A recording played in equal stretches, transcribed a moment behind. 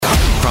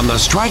from the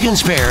Strike and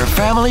Spare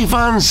Family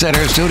Fun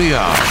Center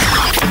studio,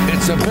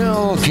 it's the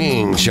Bill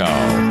King Show.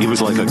 He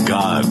was like a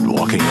god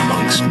walking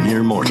amongst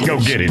mere mortals. Go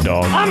get it,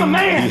 dog. I'm a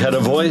man. He had a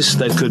voice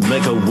that could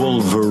make a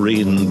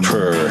wolverine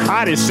purr.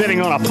 Art is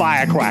sitting on a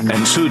firecracker.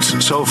 And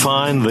suits so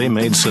fine, they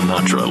made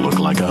Sinatra look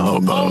like a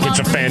hobo. It's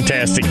a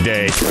fantastic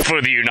day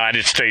for the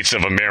United States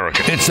of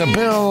America. It's the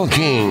Bill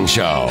King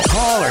Show.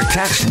 Call or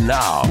text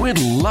now. We'd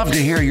love to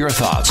hear your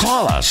thoughts.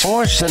 Call us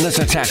or send us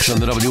a text on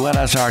the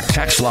WNSR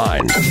text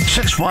line.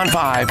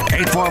 615-844-5600.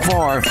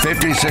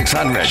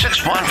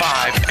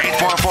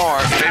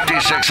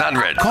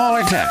 615-844-5600. Call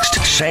or text.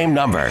 Same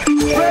number.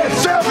 Red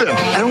 7!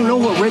 I don't know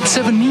what Red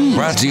 7 means.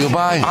 Brought to you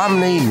by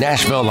Omni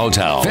Nashville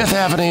Hotel, 5th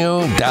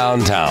Avenue,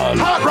 downtown.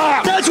 Hot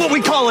rock! That's what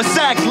we call a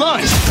sack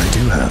lunch. I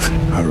do have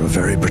are a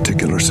very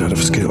particular set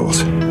of skills.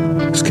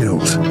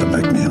 Skills that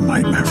make me a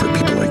nightmare for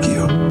people like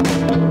you.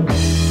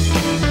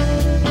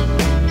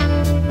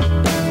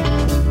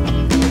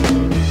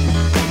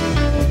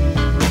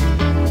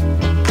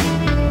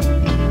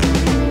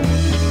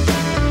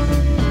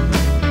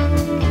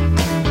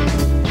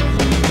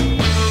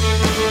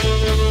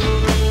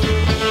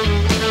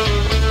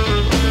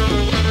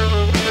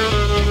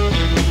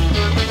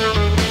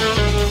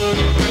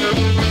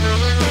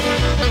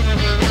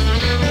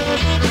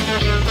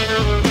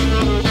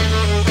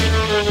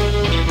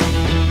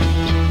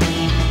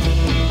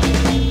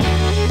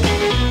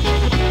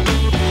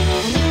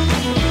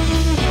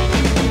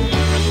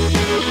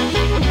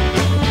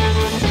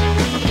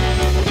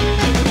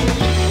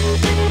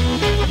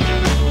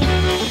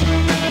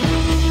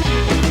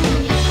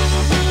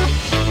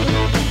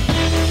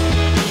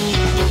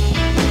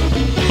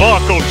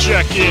 Buckle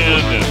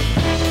check-in.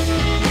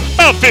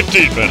 About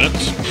 15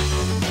 minutes.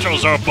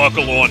 Shows our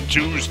buckle on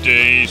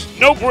Tuesdays.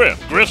 No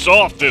Griff. Griff's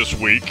off this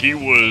week. He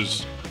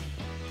was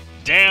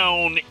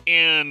down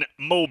in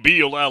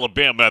Mobile,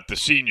 Alabama at the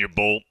Senior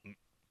Bowl.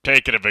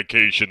 Taking a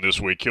vacation this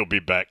week. He'll be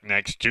back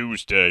next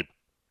Tuesday.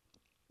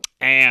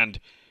 And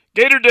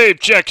Gator Dave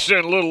checks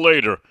in a little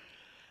later.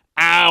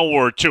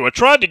 Hour or two. I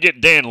tried to get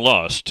Dan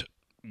Lust,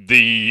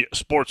 the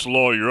sports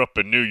lawyer up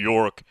in New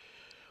York,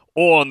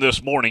 on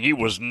this morning. He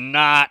was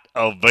not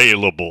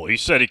available. He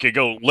said he could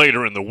go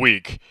later in the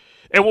week,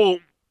 and we'll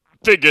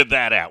figure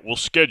that out. We'll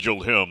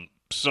schedule him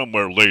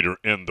somewhere later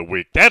in the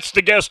week. That's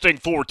the guesting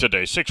for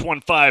today,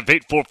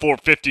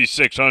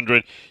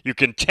 615-844-5600. You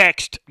can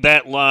text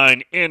that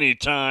line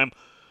anytime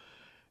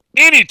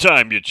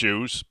you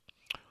choose.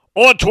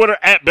 On Twitter,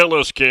 at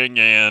BillsKing,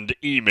 and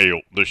email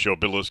the show,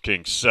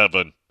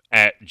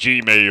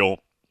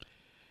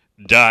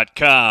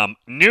 BillsKing7@gmail.com.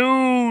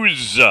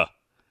 News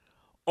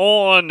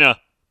on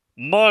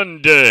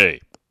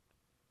Monday.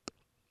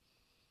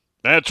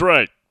 That's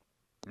right.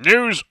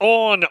 News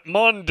on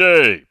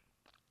Monday.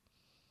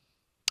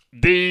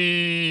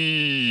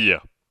 The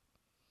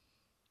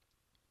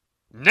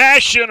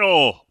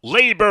National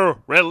Labor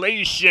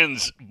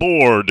Relations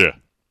Board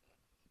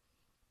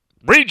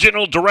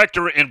regional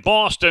director in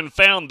Boston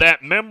found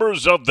that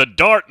members of the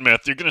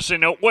Dartmouth, you're going to say,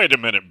 no, wait a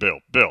minute,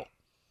 Bill,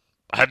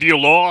 have you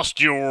lost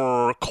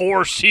your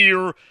course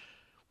here?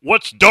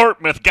 What's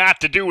Dartmouth got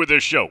to do with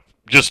this show?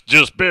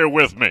 Just bear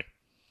with me.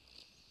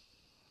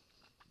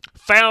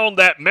 Found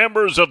that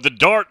members of the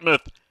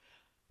Dartmouth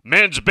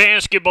men's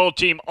basketball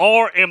team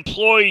are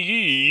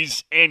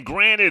employees and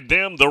granted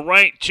them the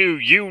right to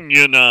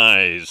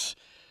unionize.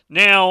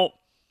 Now,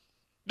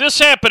 this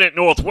happened at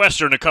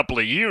Northwestern a couple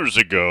of years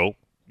ago,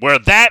 where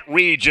that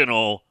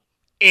regional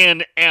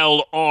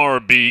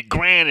NLRB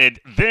granted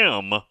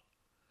them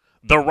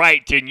the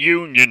right to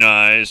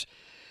unionize,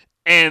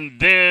 and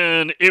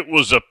then it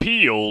was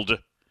appealed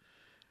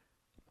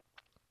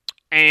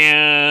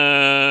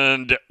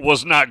and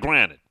was not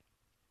granted.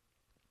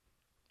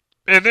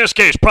 In this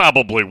case,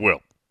 probably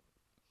will.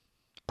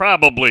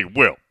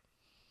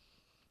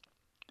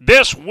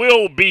 This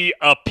will be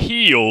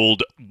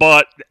appealed,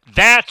 but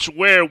that's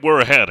where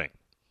we're heading,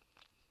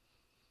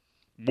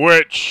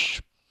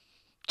 which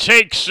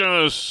takes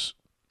us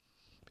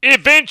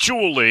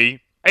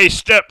eventually a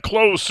step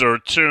closer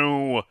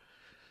to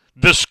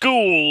the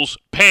schools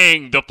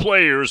paying the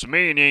players,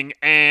 meaning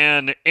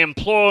an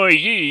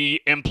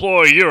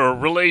employee-employer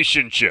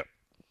relationship.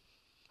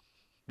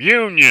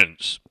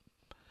 Unions,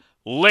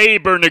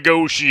 labor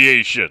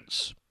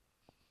negotiations,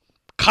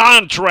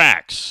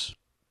 contracts,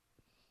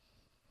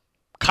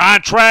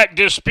 contract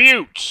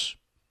disputes,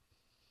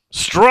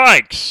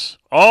 strikes,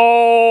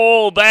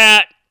 all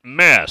that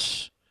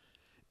mess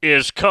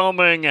is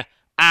coming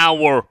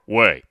our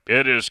way.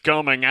 It is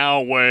coming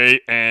our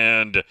way,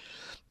 and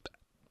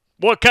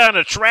what kind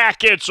of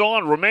track it's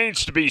on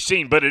remains to be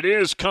seen, but it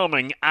is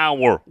coming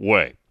our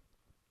way.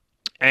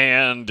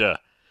 And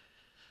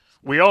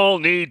we all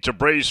need to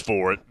brace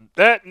for it.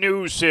 That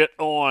news hit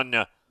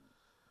on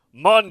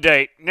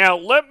Monday. Now,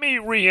 let me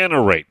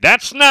reiterate.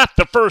 That's not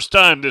the first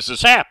time this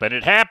has happened.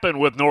 It happened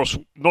with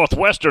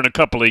Northwestern a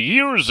couple of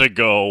years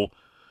ago,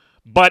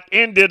 but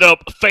ended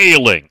up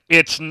failing.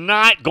 It's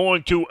not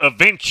going to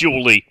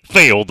eventually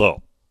fail,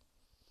 though.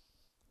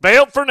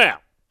 Failed for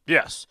now,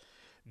 yes.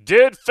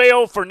 did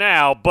fail for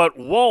now, but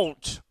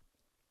won't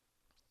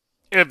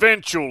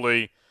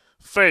eventually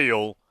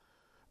fail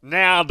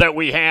now that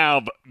we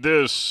have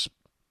this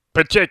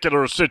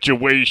particular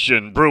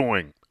situation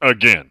brewing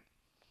again.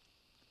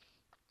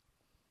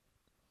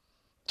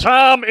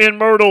 Tom in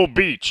Myrtle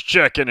Beach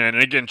checking in.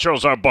 And again,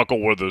 Charles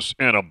Arbuckle with us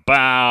in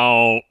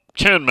about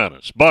 10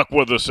 minutes. Buck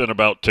with us in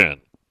about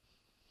 10.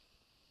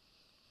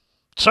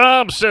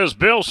 Tom says,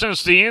 Bill,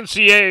 since the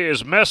NCAA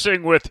is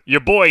messing with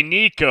your boy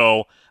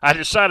Nico, I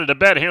decided to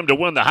bet him to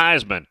win the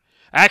Heisman.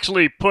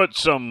 Actually put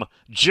some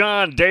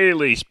John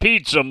Daly's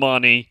pizza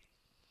money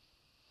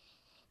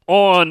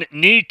on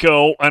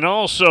Nico and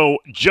also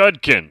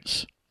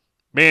Judkins,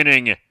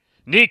 meaning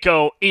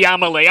Nico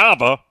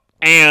Iamaleava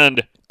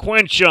and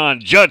Quinshon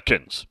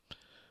Judkins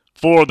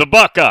for the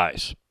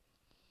Buckeyes.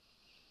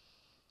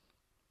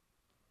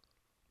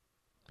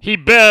 He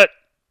bet,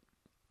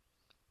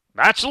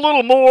 that's a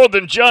little more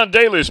than John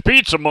Daly's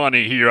pizza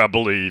money here, I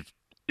believe.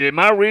 Am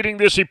I reading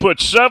this? He put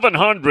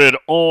 $700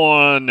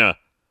 on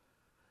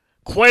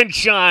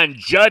Quinshon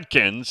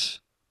Judkins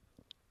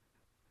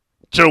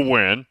to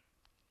win,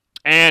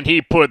 and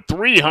he put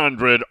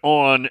 $300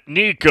 on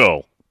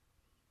Nico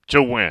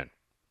to win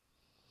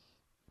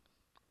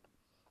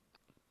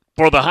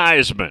for the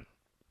Heisman.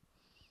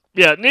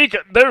 Yeah, Nico,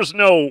 there's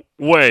no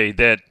way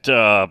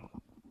that,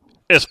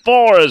 as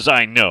far as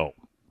I know,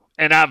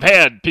 and I've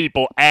had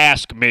people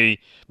ask me,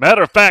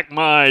 matter of fact,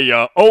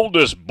 my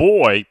oldest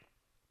boy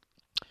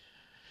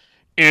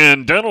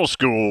in dental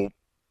school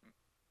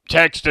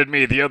texted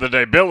me the other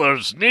day, Bill,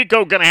 is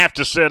Nico going to have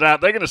to sit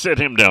out? They're going to sit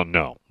him down?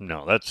 No,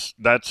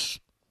 that's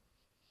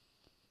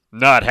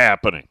not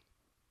happening.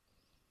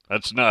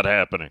 That's not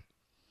happening.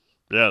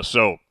 Yeah,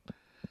 so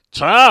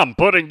Tom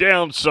putting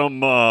down some,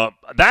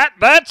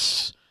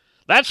 that's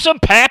some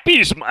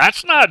Pappy's,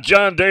 that's not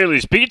John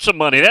Daly's pizza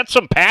money, that's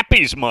some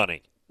Pappy's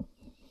money.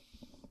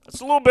 That's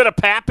a little bit of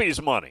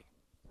Pappy's money.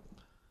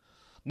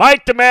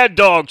 Mike the Mad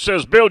Dog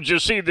says, Bill, did you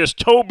see this?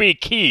 Toby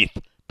Keith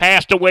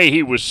passed away.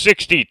 He was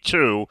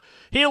 62.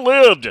 He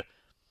lived.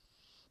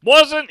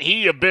 Wasn't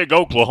he a big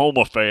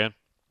Oklahoma fan?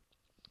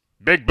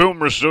 Big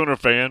Boomer Sooner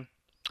fan?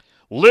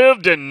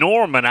 Lived in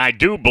Norman, I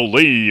do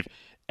believe,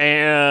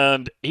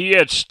 and he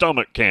had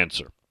stomach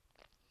cancer.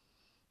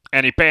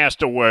 And he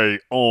passed away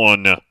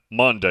on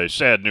Monday.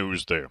 Sad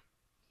news there.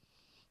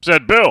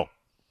 Said, Bill,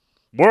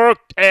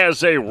 worked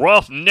as a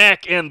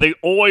roughneck in the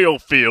oil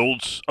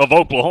fields of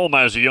Oklahoma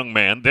as a young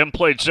man, then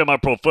played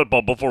semi-pro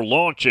football before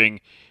launching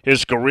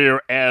his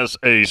career as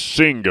a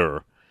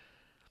singer.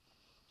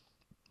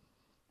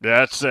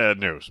 That's sad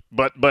news.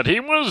 But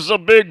he was a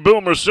big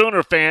Boomer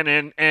Sooner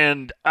fan,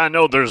 and I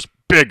know there's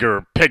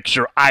bigger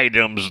picture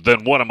items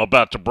than what I'm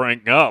about to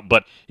bring up,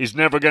 but he's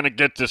never going to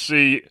get to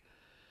see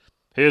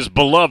his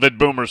beloved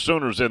Boomer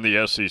Sooners in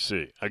the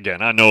SEC.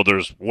 Again, I know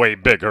there's way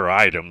bigger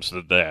items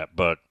than that,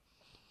 but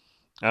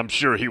I'm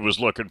sure he was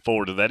looking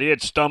forward to that. He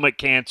had stomach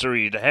cancer.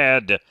 He'd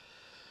had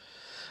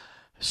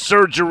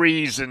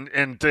surgeries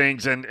and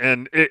things,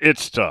 and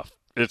it's tough.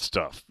 It's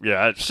tough.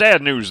 Yeah,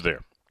 sad news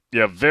there.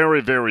 Yeah,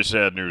 very, very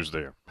sad news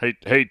there.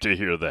 Hate to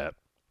hear that.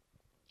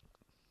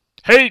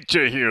 Hate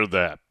to hear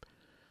that.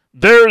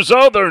 There's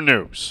other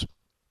news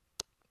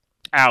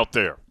out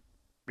there.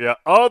 Yeah,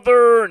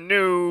 other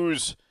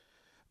news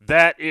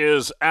that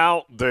is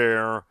out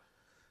there.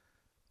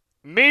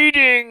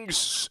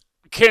 Meetings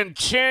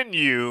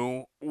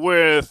continue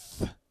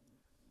with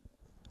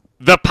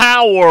the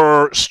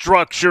power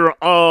structure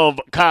of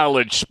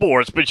college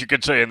sports, but you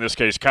could say in this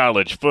case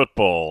college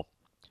football.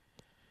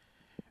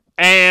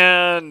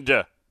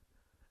 And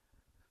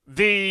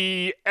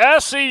the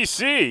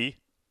SEC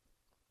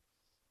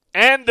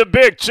and the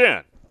Big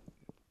Ten.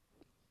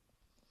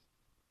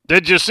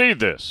 Did you see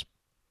this?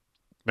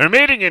 They're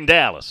meeting in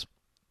Dallas.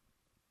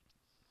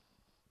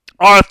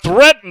 Are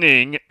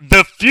threatening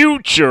the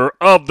future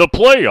of the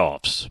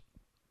playoffs.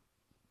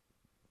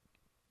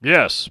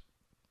 Yes,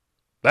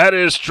 that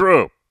is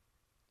true.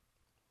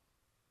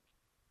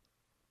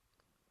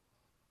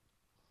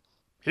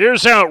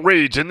 Here's how it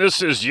reads, and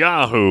this is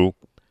Yahoo.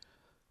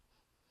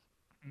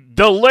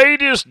 The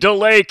latest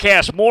delay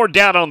casts more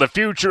doubt on the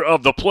future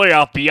of the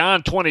playoff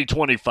beyond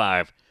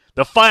 2025,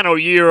 the final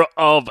year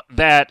of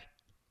that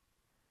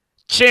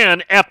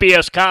 10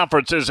 FBS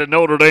conferences in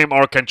Notre Dame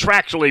are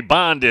contractually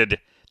bonded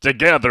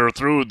together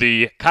through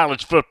the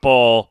college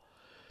football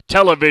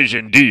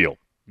television deal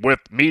with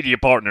media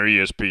partner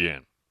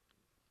ESPN.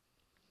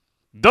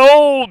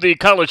 Though the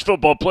college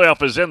football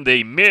playoff is in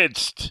the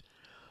midst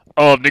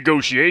of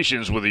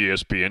negotiations with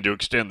ESPN to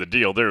extend the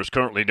deal, there is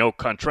currently no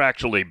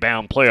contractually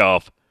bound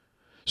playoff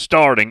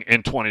starting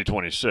in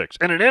 2026.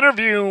 In an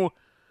interview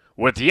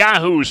with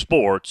Yahoo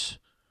Sports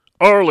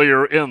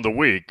earlier in the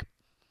week,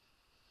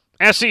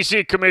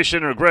 SEC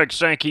Commissioner Greg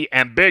Sankey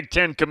and Big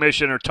Ten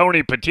Commissioner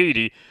Tony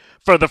Petitti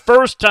for the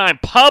first time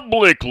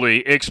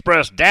publicly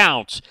expressed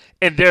doubts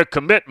in their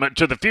commitment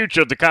to the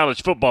future of the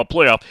college football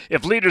playoff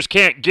if leaders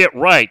can't get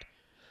right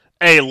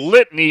a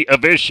litany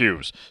of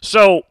issues.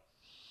 So,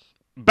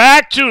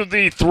 back to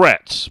the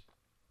threats.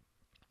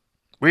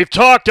 We've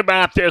talked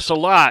about this a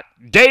lot,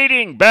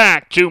 dating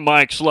back to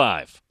Mike's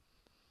Live,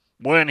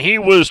 when he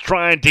was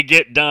trying to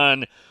get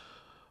done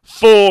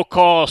full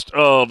cost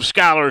of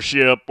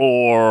scholarship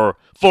or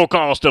full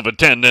cost of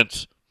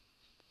attendance.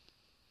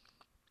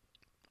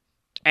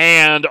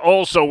 And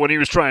also when he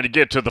was trying to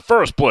get to the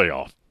first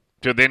playoff,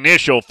 to the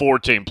initial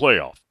 4-team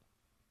playoff.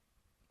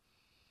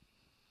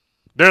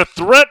 They're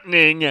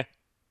threatening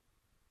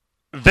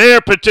their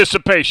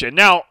participation.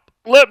 Now,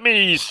 let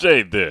me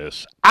say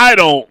this. I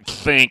don't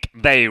think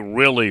they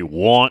really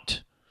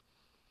want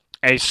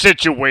a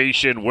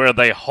situation where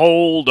they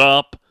hold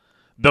up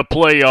the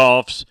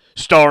playoffs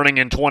starting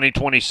in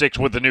 2026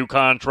 with the new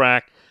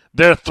contract.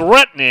 They're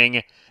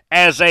threatening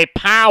as a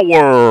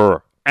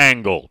power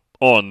angle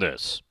on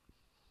this.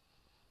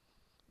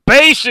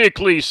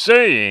 Basically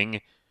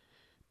saying,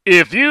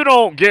 if you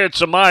don't get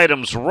some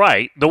items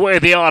right, the way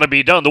they ought to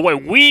be done, the way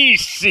we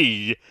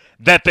see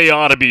that they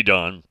ought to be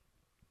done,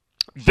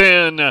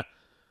 then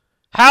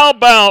how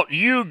about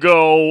you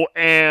go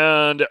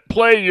and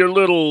play your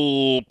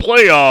little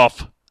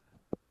playoff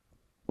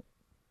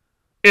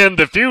in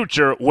the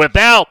future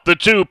without the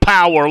 2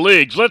 power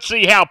leagues? Let's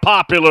see how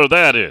popular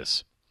that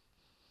is.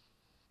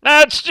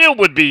 Now, it still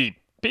would be,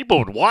 people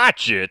would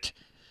watch it,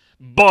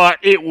 but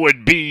it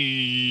would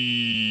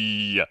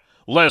be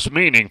less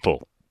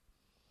meaningful.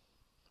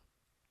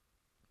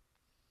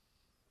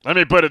 Let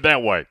me put it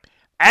that way.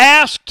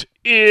 Asked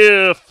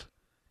if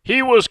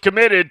he was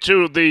committed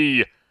to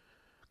the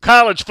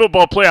college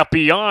football playoff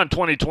beyond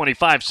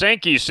 2025,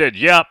 Sankey said,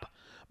 yep,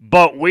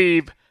 but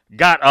we've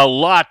got a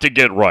lot to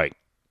get right.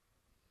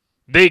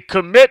 The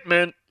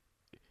commitment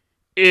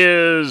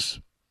is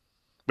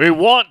we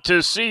want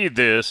to see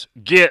this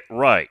get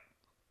right.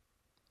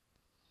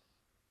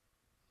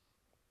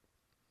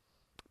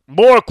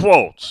 More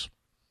quotes.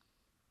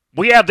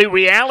 We have the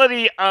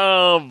reality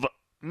of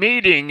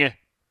meeting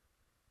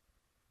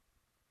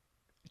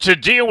to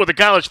deal with the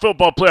college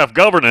football playoff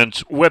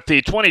governance with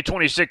the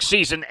 2026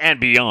 season and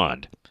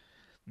beyond.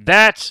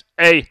 That's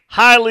a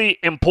highly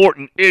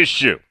important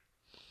issue.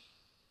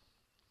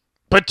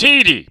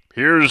 Petiti,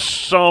 here's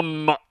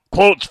some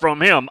quotes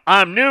from him.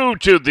 I'm new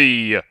to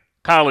the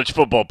college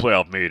football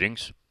playoff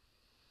meetings.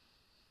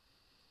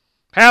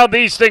 How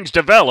these things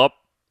develop,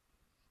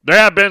 there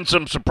have been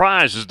some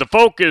surprises. The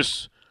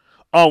focus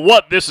on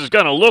what this is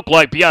going to look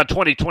like beyond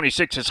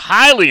 2026 is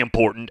highly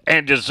important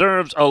and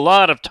deserves a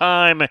lot of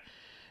time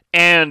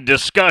and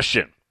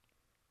discussion.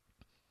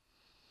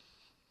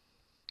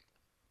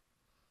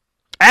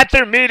 At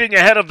their meeting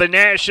ahead of the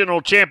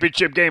national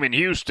championship game in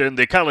Houston,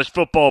 the College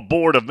Football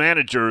Board of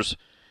Managers,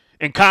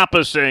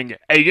 encompassing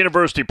a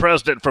university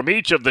president from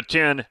each of the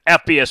 10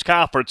 FBS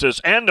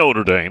conferences and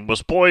Notre Dame,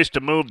 was poised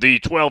to move the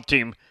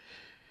 12-team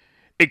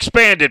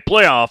expanded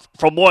playoff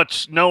from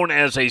what's known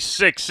as a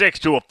 6-6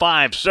 to a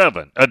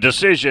 5-7, a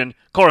decision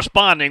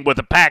corresponding with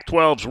the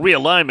Pac-12's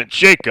realignment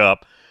shakeup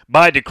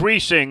by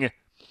decreasing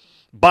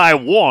by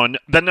 1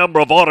 the number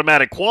of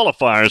automatic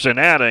qualifiers and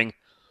adding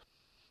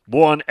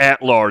 1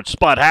 at-large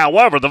spot.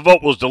 However, the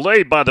vote was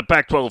delayed by the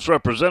Pac-12's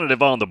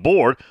representative on the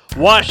board,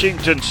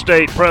 Washington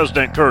State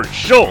President Kurt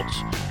Schultz,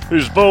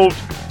 whose vote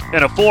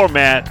in a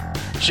format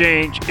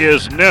change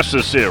is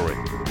necessary.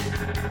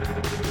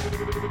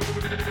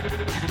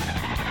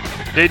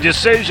 The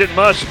decision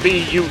must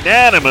be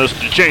unanimous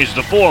to change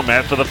the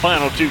format for the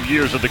final 2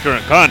 years of the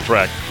current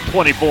contract,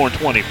 24 and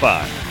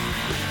 25.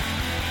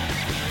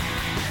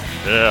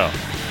 Yeah.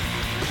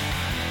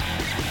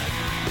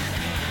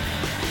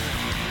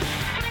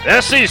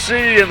 SEC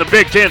and the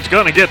Big Ten's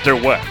going to get their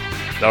way,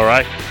 all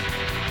right?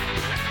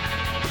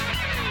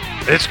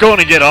 It's going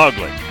to get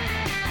ugly.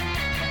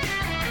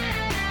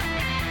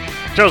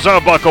 Joe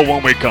Arbuckle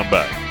when we come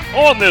back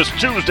on this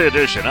Tuesday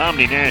edition,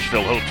 Omni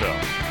Nashville Hotel.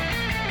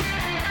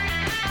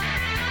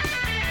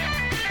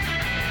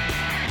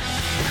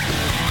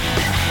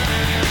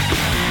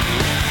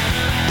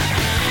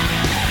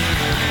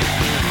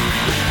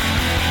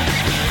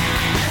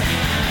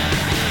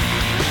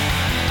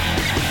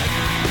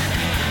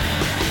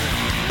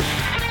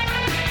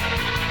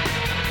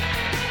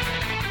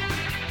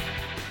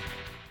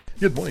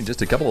 Good morning.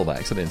 Just a couple of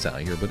accidents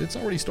out here, but it's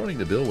already starting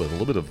to build with a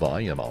little bit of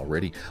volume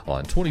already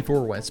on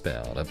 24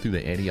 westbound up through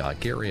the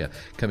Antioch area,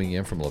 coming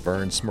in from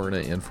Laverne, Smyrna,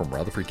 in from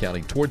Rutherford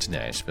County towards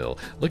Nashville.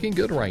 Looking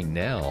good right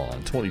now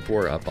on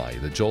 24 up by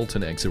the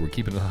Jolton exit. We're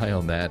keeping an eye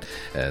on that.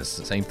 As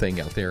same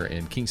thing out there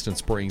in Kingston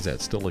Springs.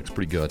 That still looks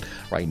pretty good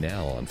right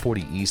now on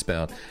 40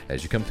 eastbound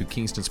as you come through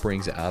Kingston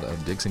Springs out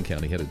of Dixon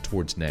County headed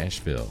towards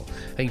Nashville.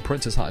 Hey,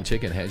 Princess Hot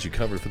Chicken has you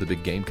covered for the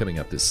big game coming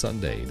up this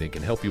Sunday. They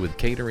can help you with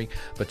catering,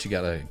 but you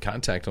got to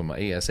contact them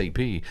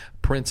ASAP,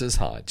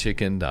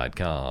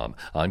 princesshotchicken.com.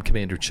 I'm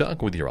Commander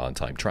Chuck with your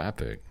on-time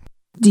traffic.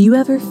 Do you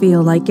ever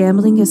feel like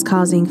gambling is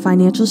causing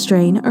financial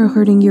strain or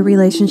hurting your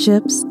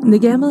relationships? The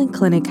Gambling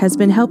Clinic has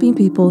been helping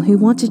people who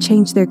want to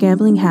change their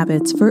gambling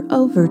habits for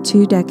over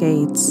 2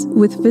 decades.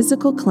 With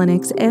physical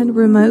clinics and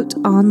remote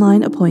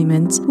online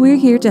appointments, we're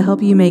here to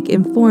help you make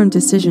informed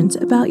decisions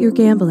about your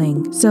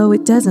gambling so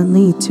it doesn't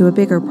lead to a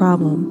bigger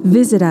problem.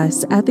 Visit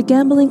us at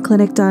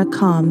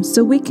thegamblingclinic.com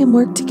so we can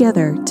work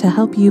together to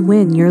help you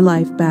win your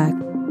life back.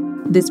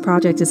 This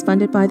project is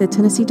funded by the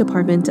Tennessee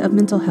Department of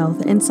Mental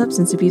Health and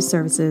Substance Abuse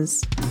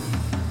Services.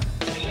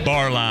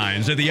 Bar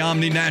Lines at the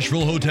Omni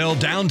Nashville Hotel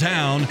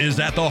downtown is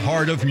at the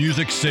heart of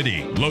Music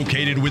City.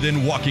 Located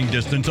within walking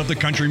distance of the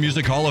Country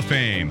Music Hall of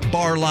Fame,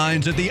 Bar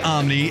Lines at the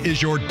Omni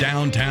is your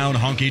downtown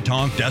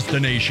honky-tonk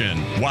destination.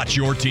 Watch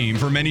your team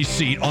from any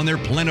seat on their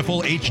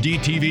plentiful HD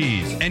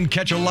TVs and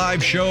catch a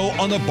live show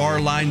on the Bar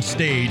Lines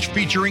stage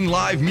featuring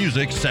live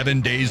music 7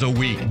 days a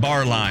week.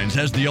 Bar Lines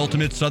has the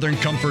ultimate Southern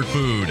comfort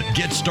food.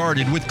 Get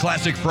started with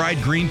classic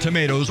fried green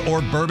tomatoes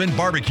or bourbon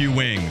barbecue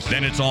wings.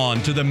 Then it's on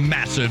to the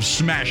massive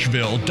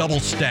Smashville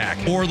double stack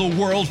or the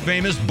world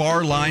famous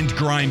Bar Lines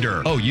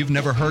grinder. Oh, you've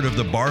never heard of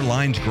the Bar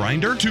Lines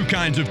grinder? 2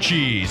 kinds of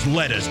cheese,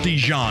 lettuce,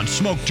 Dijon,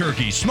 smoked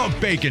turkey,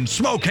 smoked bacon,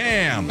 smoked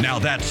ham. Now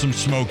that's some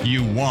smoke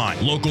you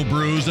want. Local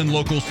brews and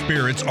local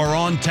spirits are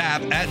on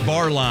tap at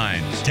Bar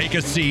Lines. Take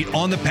a seat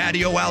on the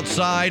patio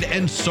outside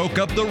and soak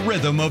up the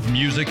rhythm of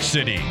Music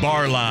City.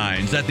 Bar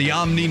Lines at the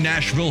Omni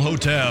Nashville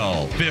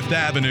Hotel, 5th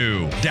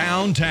Avenue,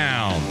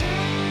 downtown.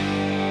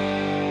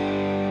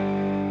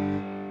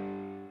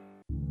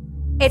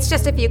 It's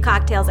just a few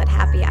cocktails at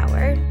happy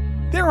hour.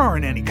 There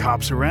aren't any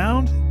cops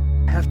around.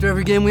 After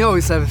every game, we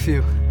always have a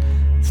few.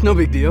 It's no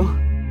big deal.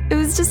 It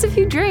was just a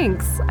few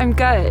drinks. I'm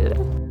good.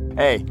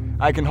 Hey,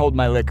 I can hold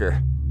my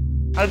liquor.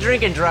 I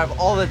drink and drive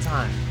all the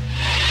time.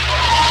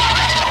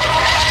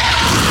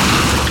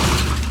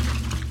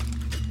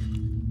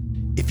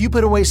 If you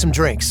put away some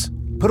drinks,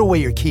 put away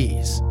your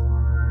keys.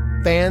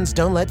 Fans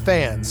don't let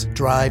fans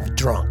drive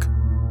drunk.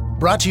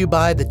 Brought to you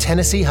by the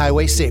Tennessee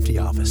Highway Safety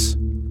Office.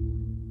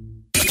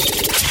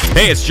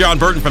 Hey, it's John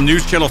Burton from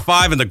News Channel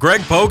 5 and the Greg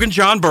Pogue and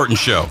John Burton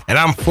Show. And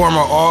I'm former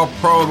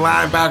All-Pro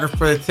linebacker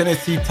for the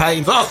Tennessee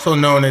Titans, also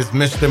known as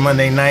Mr.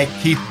 Monday Night,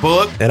 Keith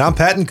Bullock. And I'm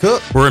Patton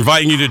Cook. We're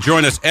inviting you to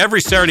join us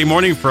every Saturday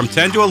morning from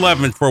 10 to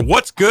 11 for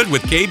What's Good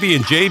with KB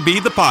and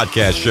JB, the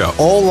podcast show.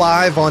 All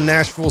live on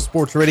Nashville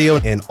Sports Radio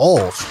and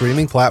all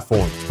streaming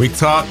platforms. We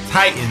talk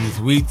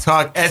Titans, we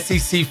talk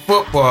SEC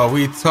football,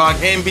 we talk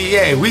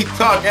NBA, we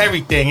talk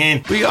everything,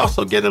 and we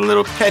also get a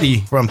little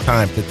petty from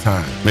time to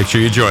time. Make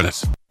sure you join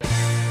us.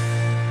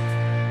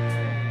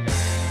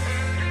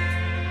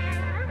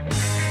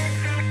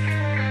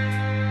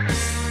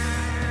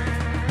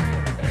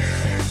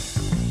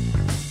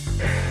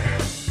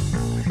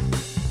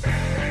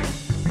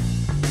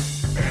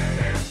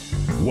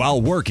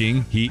 While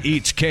working, he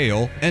eats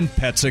kale and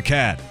pets a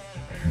cat.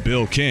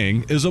 Bill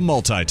King is a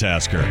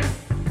multitasker.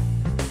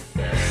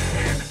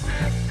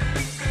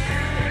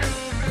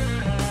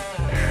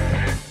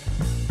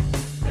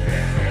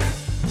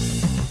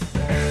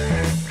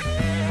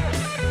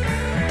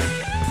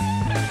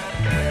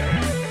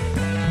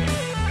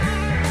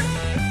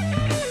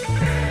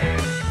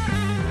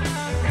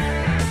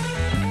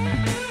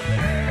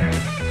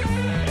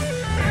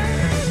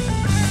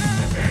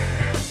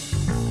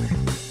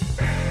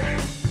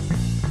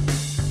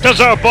 Does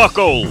our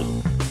Buckle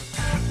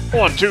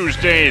on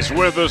Tuesdays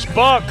with us,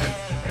 Buck?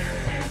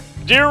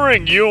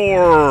 During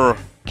your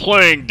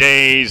playing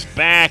days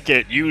back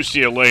at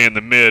UCLA in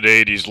the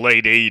mid-'80s,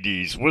 late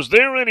 '80s, was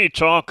there any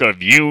talk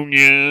of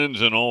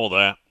unions and all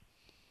that?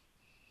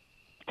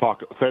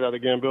 Say that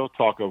again, Bill.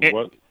 Talk of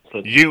what?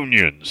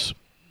 Unions.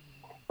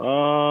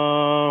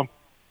 Not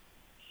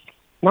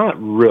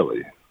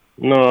really.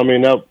 No, I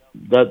mean that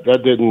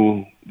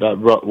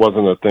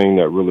wasn't a thing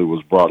that really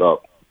was brought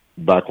up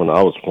back when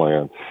I was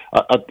playing.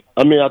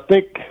 I mean, I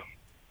think,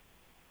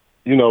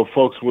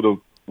 folks would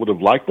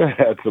have liked to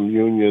have some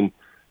union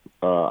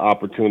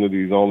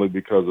opportunities only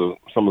because of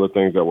some of the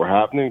things that were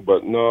happening.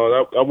 But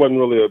no, that wasn't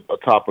really a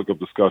topic of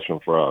discussion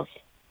for us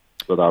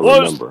that I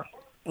remember.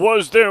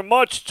 Was there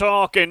much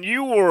talk, and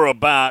you were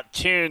about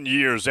 10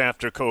 years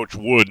after Coach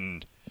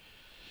Wooden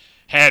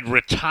had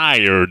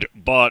retired,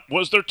 but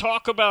was there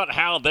talk about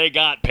how they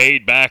got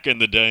paid back in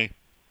the day?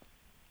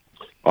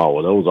 Oh,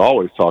 well, there was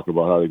always talk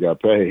about how they got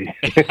paid.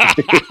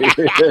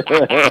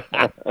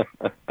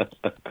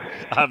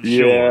 I'm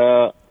sure.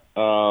 Yeah,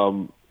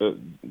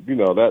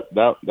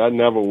 that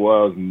never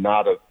was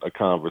not a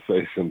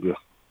conversation,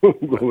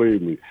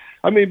 believe me.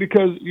 I mean,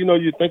 because,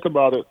 you think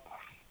about it,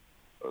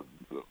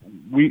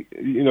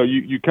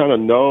 you kind of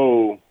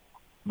know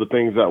the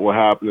things that were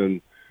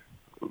happening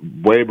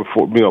way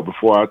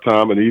before our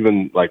time, and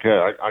even like,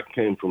 hey, I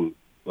came from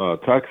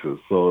Texas,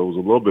 so it was a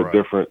little bit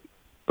different.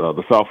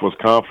 The Southwest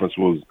Conference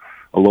was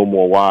a little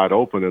more wide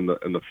open in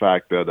the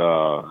fact that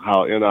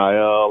how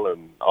NIL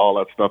and all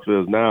that stuff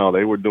is now,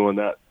 they were doing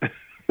that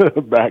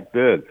back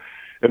then.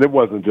 And it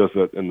wasn't just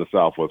in the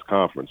Southwest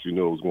Conference. You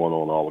knew it was going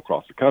on all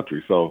across the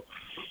country. So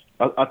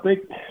I think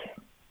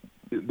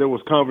there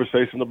was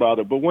conversation about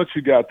it, but once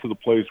you got to the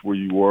place where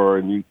you were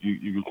and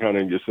you were kind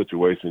of in your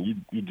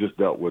situation, you just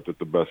dealt with it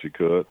the best you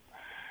could.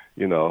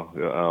 I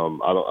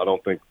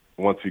don't think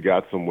once you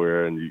got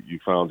somewhere and you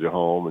found your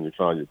home and you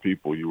found your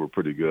people, you were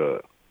pretty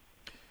good.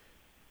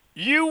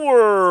 You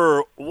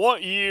were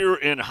what year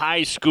in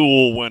high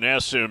school when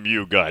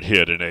SMU got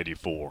hit in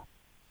 '84?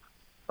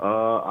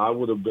 I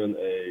would have been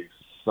a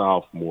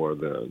sophomore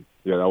then.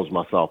 Yeah, that was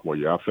my sophomore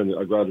year.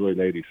 I graduated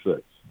in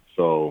 '86.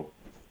 So,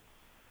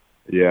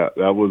 yeah,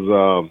 that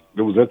was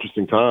it was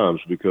interesting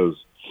times because,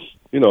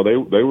 they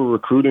were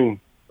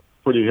recruiting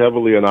pretty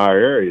heavily in our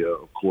area,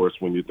 of course,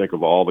 when you think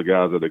of all the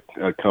guys that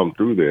had come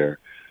through there,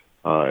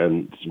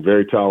 and some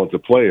very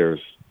talented players.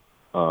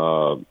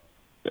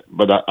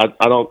 But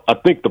I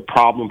think the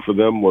problem for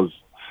them was,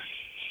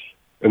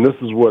 and this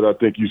is what I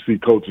think you see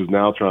coaches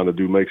now trying to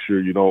do, make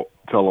sure you don't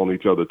tell on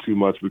each other too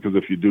much, because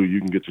if you do, you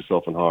can get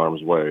yourself in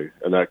harm's way.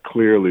 And that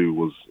clearly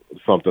was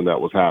something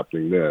that was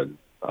happening then,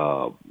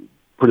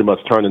 pretty much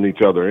turning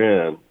each other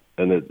in,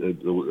 and it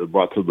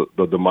brought to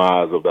the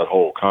demise of that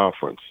whole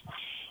conference.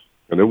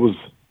 And it was,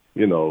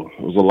 it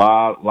was a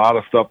lot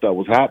of stuff that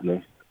was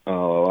happening. A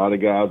lot of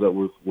guys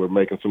that were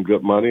making some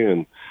good money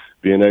and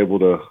being able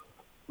to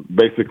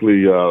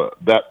basically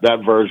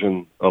that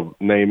version of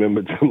name,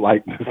 image, and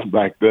likeness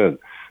back then.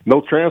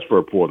 No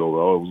transfer portal,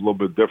 though. It was a little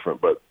bit different,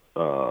 but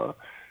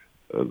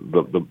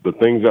the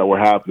things that were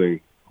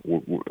happening,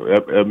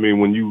 I mean,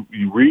 when you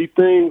read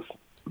things,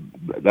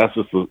 that's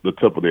just the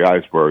tip of the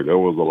iceberg. There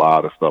was a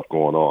lot of stuff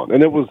going on.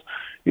 And it was,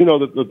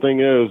 the thing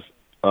is,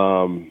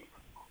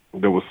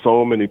 there was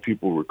so many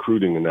people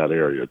recruiting in that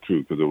area,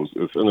 too, because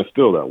and it's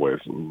still that way.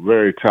 It's a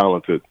very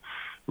talented,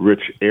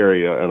 rich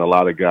area, and a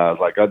lot of guys.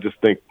 Like, I just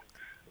think,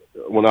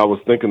 when I was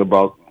thinking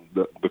about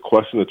the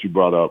question that you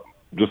brought up,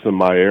 just in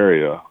my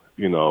area,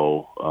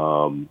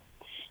 Johnny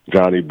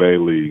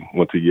Bailey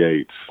went to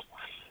Yates.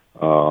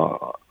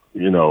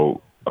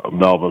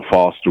 Melvin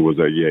Foster was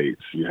at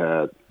Yates. You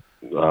had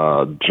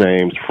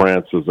James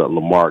Francis at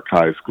Lamarck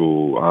High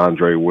School,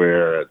 Andre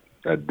Ware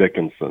at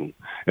Dickinson.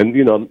 And,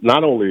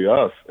 not only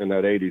us in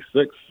that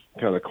 86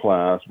 kind of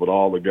class, but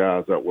all the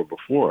guys that were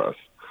before us.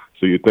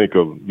 So you think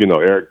of,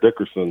 Eric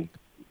Dickerson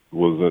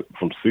was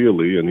from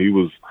Sealy, and he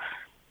was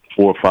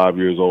 4 or 5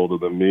 years older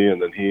than me,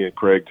 and then he and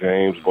Craig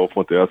James both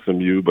went to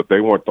SMU, but they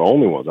weren't the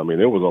only ones. I mean,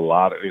 there was a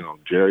lot of,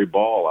 Jerry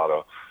Ball out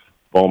of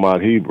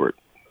Beaumont Hebert.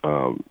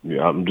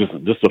 I'm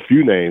just a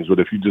few names, but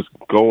if you just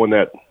go in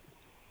that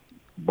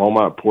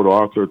Beaumont, Port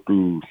Arthur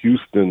through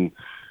Houston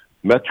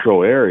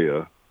metro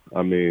area,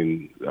 I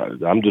mean,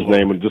 I'm just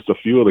naming just a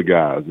few of the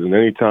guys. And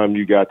anytime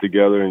you got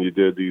together and you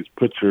did these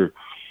picture,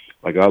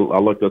 like I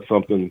looked at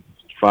something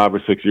 5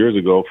 or 6 years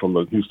ago from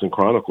the Houston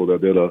Chronicle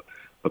that did a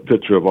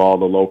picture of all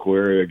the local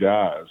area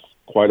guys.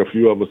 Quite a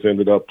few of us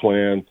ended up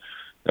playing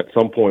at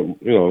some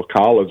point,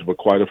 college, but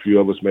quite a few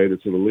of us made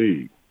it to the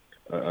league.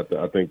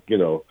 I think,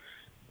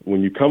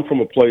 when you come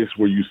from a place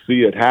where you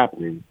see it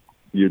happening,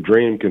 your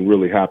dream can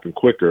really happen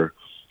quicker.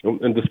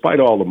 And despite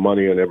all the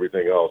money and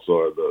everything else,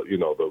 or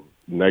the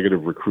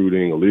negative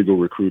recruiting, illegal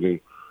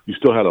recruiting, you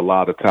still had a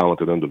lot of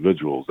talented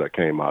individuals that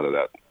came out of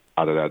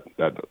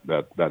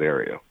that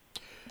area.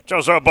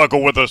 Joe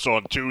Arbuckle with us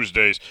on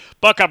Tuesdays.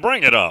 Buck, I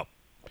bring it up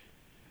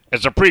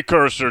as a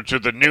precursor to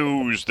the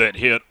news that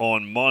hit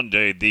on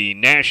Monday. The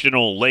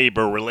National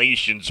Labor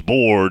Relations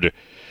Board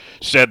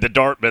said the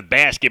Dartmouth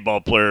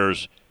basketball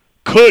players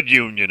could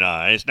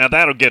unionize. Now,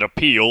 that'll get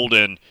appealed,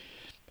 and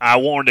I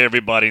warned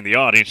everybody in the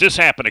audience, this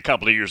happened a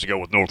couple of years ago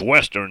with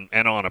Northwestern,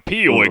 and on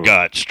appeal it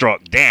got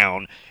struck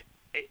down.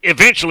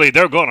 Eventually,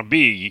 they're going to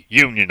be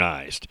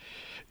unionized.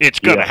 It's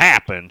going to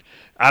happen.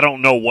 I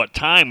don't know what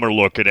time we're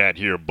looking at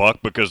here,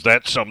 Buck, because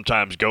that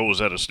sometimes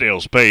goes at a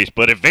snail's pace.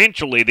 But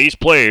eventually, these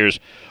players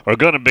are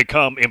going to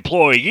become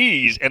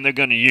employees, and they're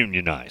going to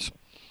unionize.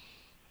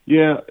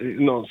 Yeah,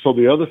 so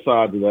the other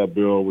side to that,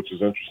 Bill, which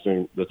is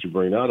interesting that you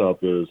bring that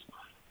up, is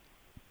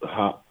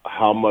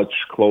how much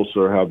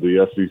closer have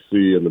the SEC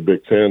and the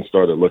Big Ten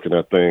started looking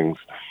at things.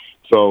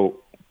 So,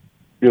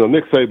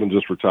 Nick Saban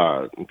just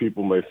retired, and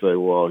people may say,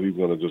 well, he's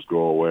going to just go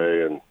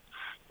away and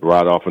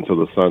ride off into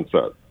the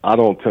sunset. I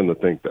don't tend to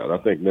think that. I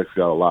think Nick's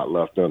got a lot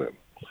left in him.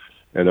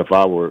 And if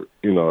I were,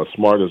 as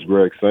smart as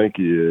Greg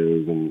Sankey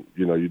is, and,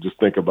 you just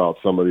think about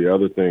some of the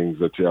other things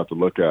that you have to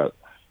look at,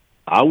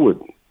 I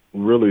would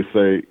really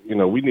say,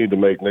 we need to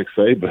make Nick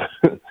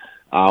Saban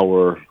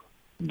our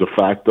de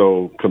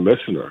facto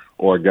commissioner,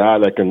 or a guy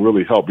that can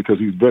really help, because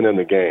he's been in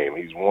the game.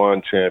 He's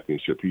won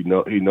championship. He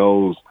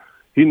knows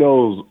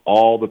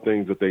all the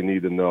things that they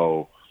need to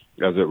know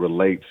as it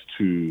relates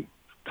to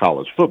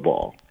college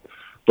football.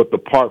 But the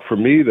part for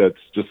me that's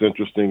just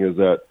interesting is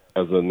that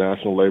as a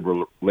National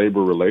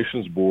Labor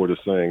Relations Board is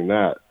saying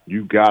that,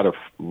 you got to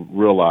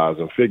realize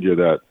and figure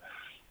that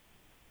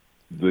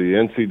the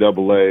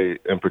NCAA,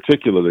 in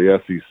particular the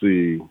SEC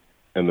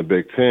and the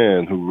Big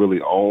Ten, who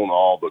really own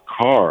all the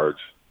cards,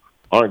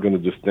 aren't going to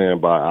just stand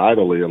by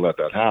idly and let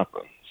that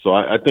happen. So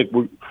I think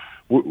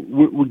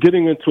we're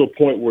getting into a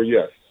point where,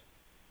 yes,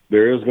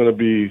 there is going to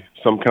be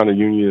some kind of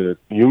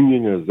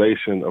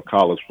unionization of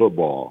college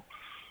football.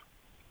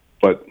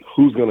 But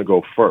who's going to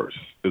go first?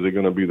 Is it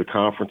going to be the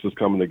conferences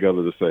coming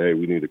together to say, hey,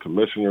 we need a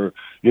commissioner?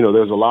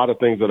 There's a lot of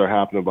things that are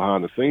happening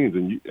behind the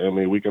scenes,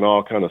 and we can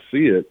all kind of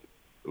see it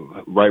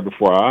right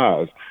before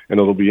our eyes, and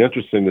it'll be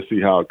interesting to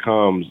see how it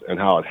comes and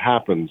how it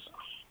happens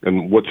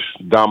and which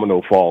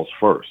domino falls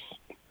first.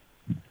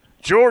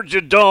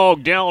 Georgia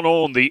Dog down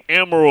on the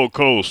Emerald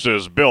Coast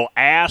says, Bill,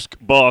 ask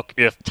Buck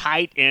if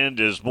tight end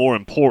is more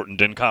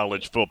important in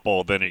college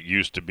football than it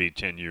used to be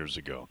 10 years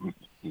ago.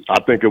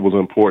 I think it was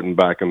important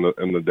back in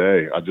the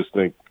day. I just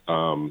think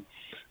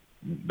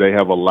they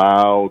have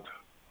allowed,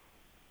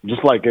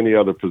 just like any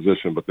other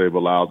position, but they've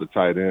allowed the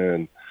tight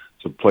end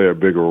to play a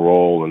bigger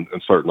role in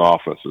certain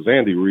offenses.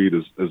 Andy Reid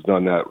has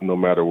done that no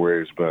matter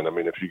where he's been. I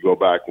mean, if you go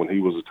back when he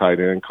was a tight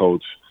end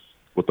coach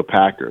with the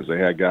Packers, they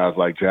had guys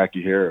like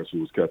Jackie Harris who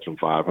was catching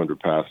 500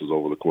 passes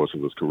over the course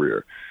of his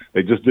career.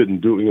 They just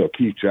didn't do,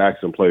 Keith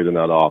Jackson played in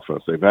that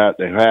offense. They've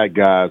had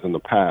guys in the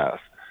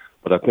past,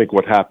 but I think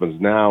what happens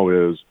now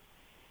is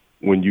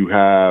when you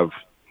have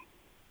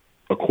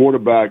a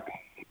quarterback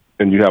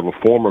and you have a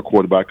former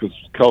quarterback, because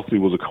Kelsey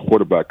was a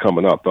quarterback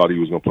coming up, thought he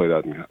was going to play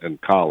that in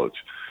college.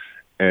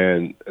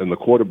 And the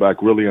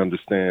quarterback really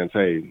understands,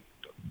 hey,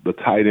 the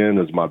tight end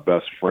is my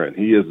best friend.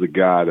 He is the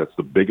guy that's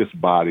the biggest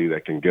body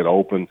that can get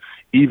open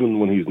even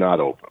when he's not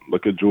open.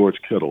 Look at George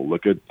Kittle.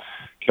 Look at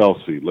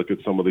Kelsey. Look at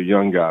some of the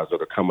young guys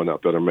that are coming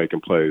up that are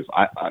making plays.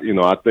 I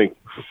think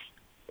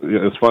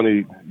it's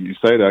funny you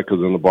say that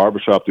because in the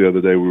barbershop the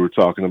other day we were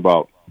talking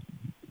about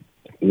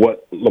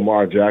what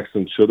Lamar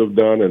Jackson should have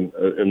done,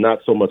 and not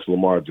so much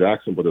Lamar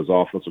Jackson, but his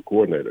offensive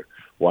coordinator.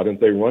 Why didn't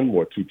they run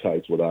more two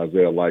tights with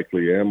Isaiah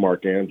Likely and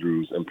Mark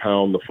Andrews and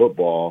pound the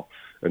football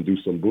and do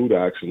some boot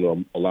action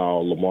to allow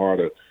Lamar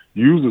to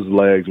use his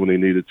legs when he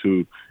needed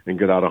to and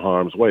get out of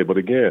harm's way? But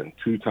again,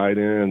 two tight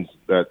ends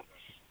that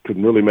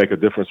could really make a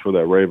difference for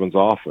that Ravens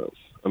offense.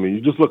 I mean,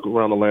 you just look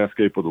around the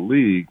landscape of the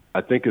league, I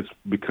think it's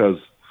because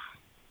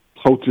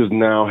coaches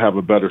now have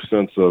a better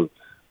sense of,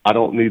 I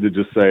don't need to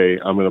just say,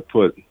 I'm going to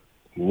put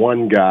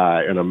one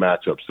guy in a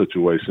matchup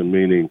situation,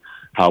 meaning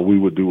how we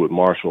would do with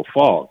Marshall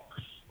Faulk.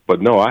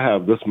 But no, I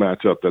have this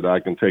matchup that I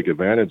can take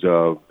advantage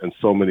of in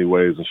so many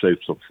ways and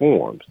shapes and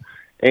forms.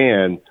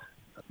 And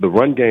the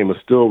run game is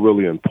still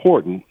really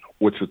important,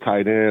 which the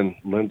tight end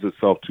lends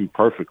itself to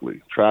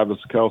perfectly. Travis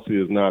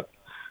Kelce is not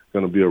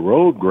going to be a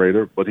road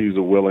grader, but he's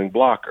a willing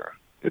blocker.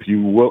 If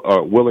you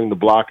are willing to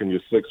block and you're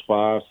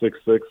 6'5",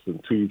 6'6",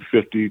 and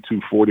 250,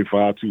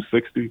 245,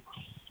 260,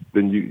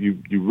 then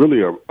you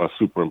really are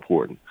super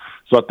important.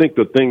 So I think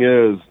the thing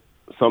is,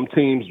 some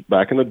teams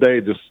back in the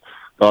day just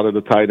thought of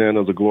the tight end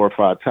as a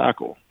glorified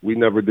tackle. We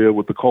never did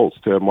with the Colts.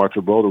 Ted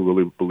Marchibota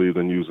really believed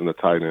in using the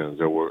tight ends.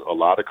 There were a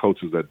lot of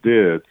coaches that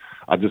did.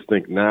 I just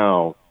think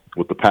now,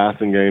 with the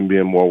passing game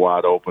being more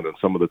wide open and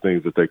some of the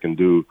things that they can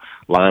do,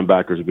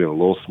 linebackers being a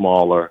little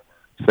smaller,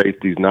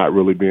 safeties not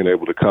really being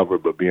able to cover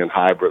but being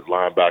hybrid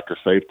linebacker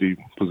safety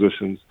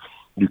positions,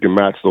 you can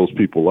match those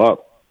people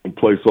up and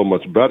play so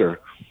much better,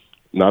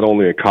 not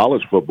only in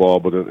college football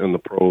but in the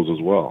pros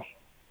as well.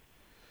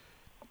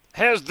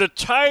 Has the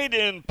tight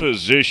end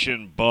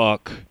position,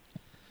 Buck,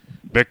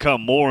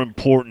 become more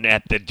important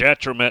at the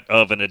detriment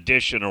of an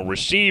additional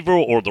receiver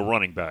or the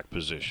running back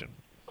position?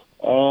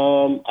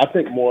 I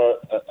think more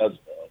as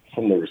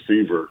from the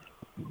receiver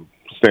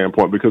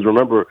standpoint, because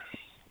remember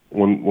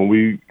when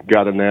we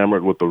got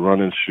enamored with the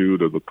run and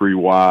shoot or the three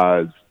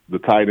wides, the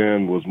tight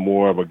end was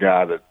more of a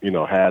guy that,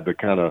 had to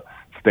kind of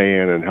stay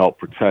in and help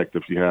protect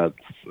if you had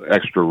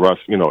extra rush,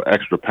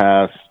 extra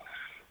pass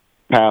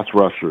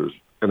rushers.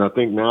 And I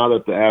think now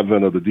that the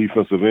advent of the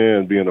defensive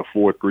end being a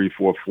 4-3,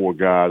 4-4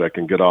 guy that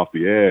can get off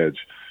the edge,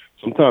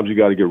 sometimes you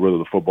got to get rid of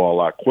the football a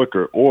lot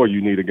quicker, or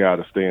you need a guy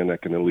to stay in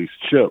that can at least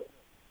chip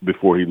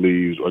before he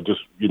leaves, or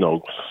just,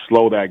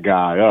 slow that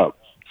guy up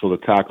so the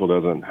tackle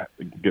doesn't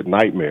get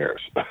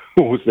nightmares,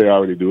 which they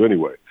already do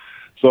anyway.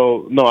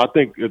 So, no, I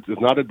think it's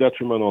not a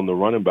detriment on the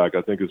running back.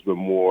 I think it's been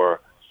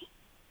more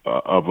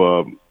of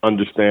a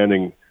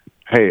understanding,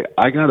 hey,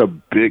 I got a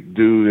big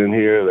dude in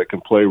here that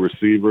can play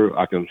receiver.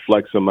 I can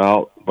flex him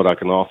out, but I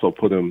can also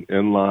put him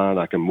in line.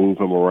 I can move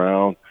him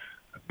around.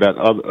 That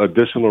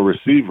additional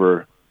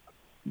receiver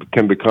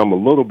can become a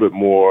little bit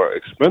more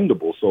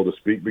expendable, so to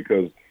speak,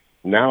 because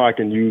now I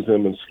can use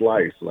him and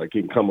slice. Like, he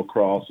can come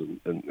across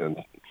and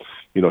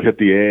hit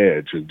the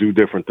edge and do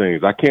different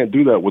things. I can't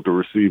do that with the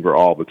receiver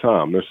all the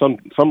time. There's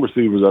some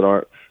receivers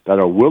that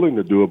are willing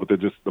to do it, but they're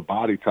just, the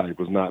body type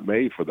was not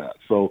made for that.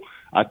 So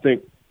I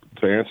think,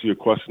 to answer your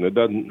question, it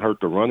doesn't hurt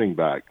the running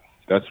back.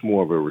 That's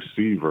more of a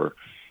receiver,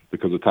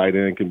 because a tight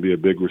end can be a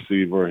big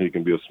receiver. He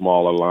can be a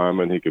smaller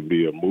lineman. He can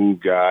be a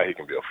move guy. He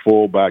can be a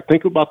fullback.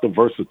 Think about the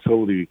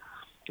versatility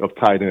of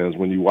tight ends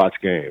when you watch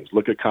games.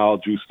 Look at Kyle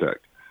Juszczyk.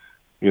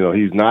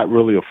 He's not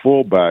really a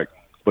fullback,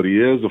 but he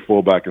is a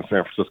fullback in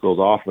San Francisco's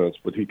offense,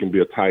 but he can be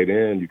a tight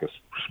end. You can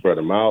spread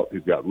him out.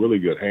 He's got really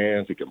good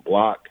hands. He can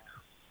block.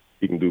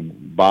 He can do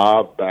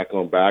Bob, back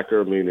on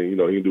backer, meaning, he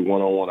can do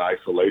one-on-one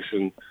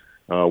isolation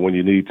when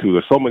you need to.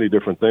 There's so many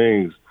different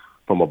things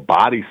from a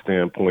body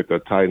standpoint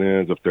that tight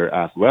ends, if they're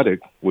athletic,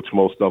 which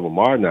most of them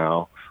are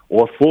now,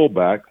 or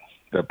fullback,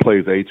 that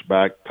plays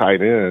H-back,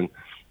 tight end,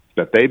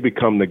 that they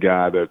become the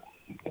guy that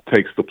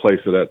takes the place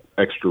of that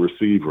extra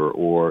receiver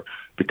or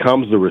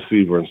becomes the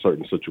receiver in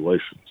certain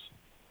situations.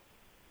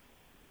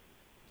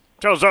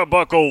 Charles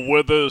Arbuckle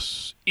with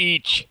us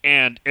each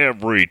and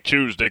every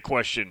Tuesday.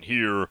 Question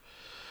here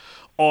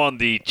on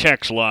the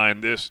text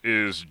line. This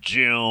is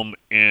Jim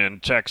in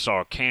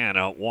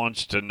Texarkana.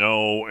 Wants to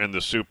know, in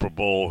the Super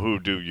Bowl, who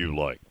do you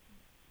like?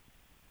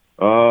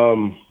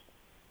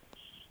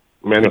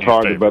 Man, it's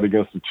hard to bet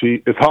against the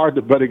Chiefs. It's hard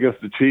to bet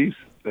against the Chiefs.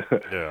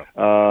 Yeah.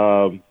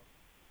 I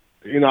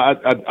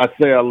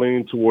say I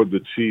lean toward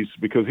the Chiefs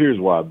because here's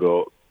why,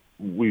 Bill.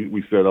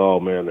 We said, oh,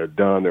 man, they're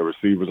done. Their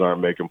receivers aren't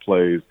making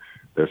plays.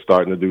 They're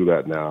starting to do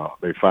that now.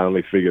 They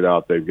finally figured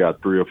out they've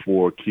got 3 or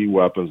 4 key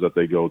weapons that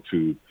they go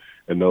to,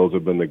 and those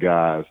have been the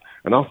guys.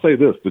 And I'll say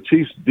this, the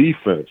Chiefs'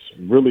 defense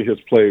really has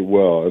played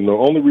well. And the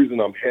only reason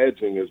I'm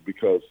hedging is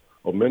because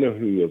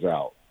Omenihu is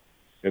out.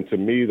 And to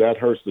me, that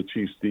hurts the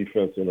Chiefs'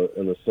 defense in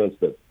a sense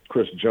that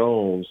Chris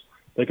Jones,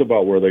 think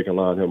about where they can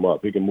line him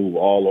up. He can move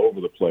all over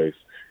the place.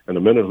 And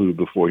Omenihu,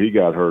 before he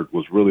got hurt,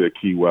 was really a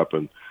key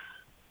weapon.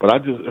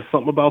 But it's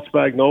something about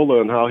Spagnuolo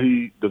and how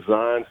he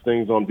designs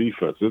things on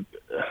defense.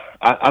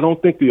 I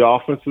don't think the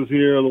offenses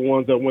here are the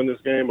ones that win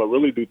this game. I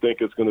really do think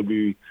it's going to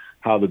be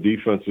how the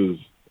defenses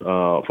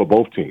for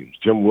both teams.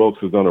 Jim Wilkes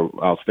has done an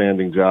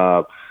outstanding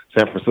job.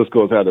 San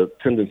Francisco has had a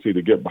tendency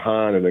to get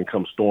behind and then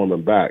come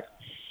storming back.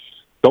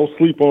 Don't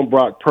sleep on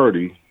Brock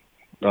Purdy,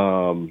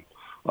 a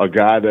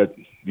guy that,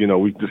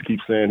 we just keep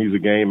saying he's a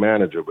game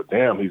manager, but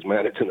damn, he's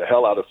managing the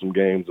hell out of some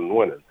games and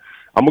winning.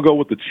 I'm going to go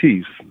with the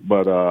Chiefs,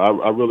 but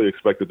I really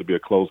expect it to be a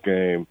close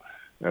game,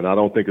 and I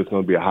don't think it's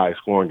going to be a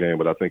high-scoring game,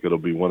 but I think it'll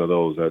be one of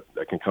those that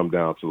can come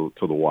down to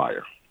the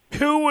wire.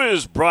 Who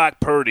is Brock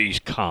Purdy's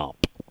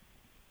comp?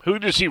 Who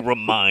does he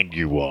remind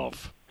you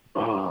of?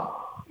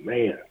 Oh,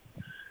 man.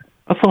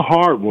 That's a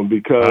hard one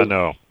because I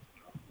know.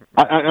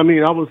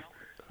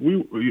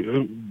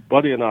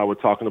 Buddy and I were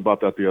talking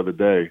about that the other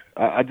day.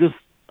 I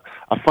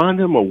find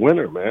him a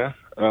winner, man.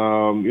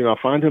 I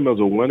find him as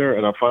a winner,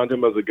 and I find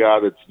him as a guy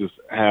that's just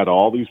had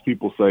all these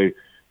people say,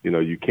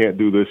 you can't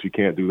do this, you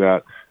can't do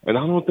that. And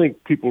I don't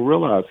think people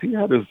realize he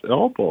had his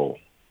elbow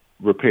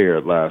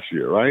repaired last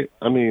year, right?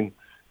 I mean,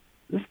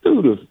 this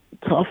dude is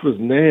tough as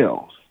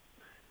nails.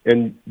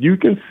 And you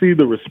can see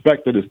the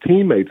respect that his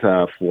teammates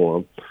have for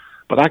him.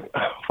 But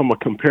from a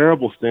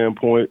comparable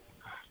standpoint,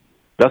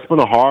 that's been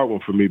a hard one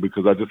for me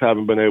because I just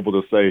haven't been able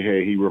to say,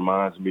 hey, he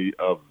reminds me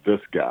of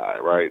this guy,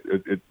 right?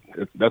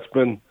 That's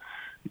been,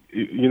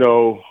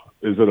 is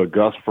it a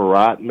Gus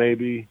Frerotte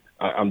maybe?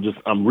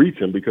 I'm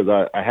reaching because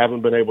I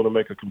haven't been able to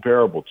make a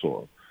comparable to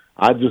him.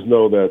 I just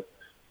know that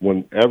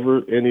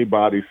whenever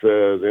anybody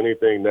says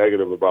anything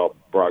negative about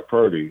Brock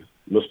Purdy,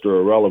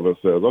 Mr. Irrelevant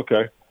says,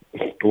 okay,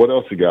 what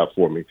else you got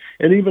for me?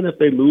 And even if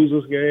they lose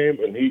this game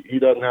and he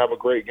doesn't have a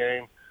great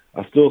game,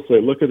 I still say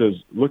look at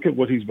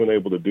what he's been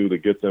able to do to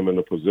get them in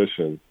a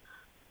position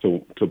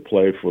to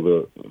play for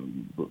the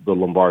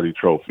Lombardi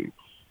Trophy.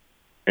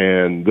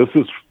 And this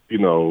is,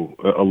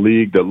 a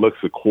league that looks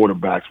at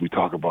quarterbacks. We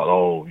talk about,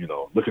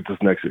 look at this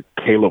next year,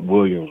 Caleb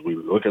Williams. We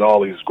look at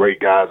all these great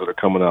guys that are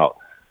coming out.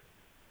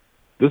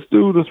 This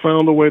dude has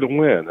found a way to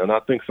win. And I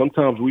think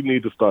sometimes we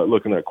need to start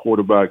looking at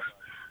quarterbacks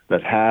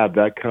that have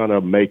that kind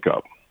of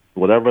makeup,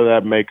 whatever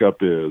that makeup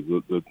is,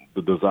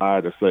 the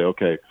desire to say,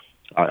 okay,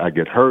 I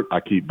get hurt, I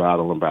keep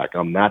battling back.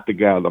 I'm not the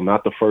guy, I'm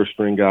not the first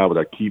string guy, but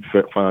I keep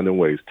finding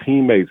ways.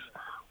 Teammates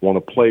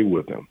want to play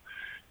with him.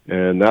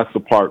 And that's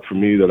the part for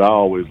me that I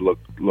always look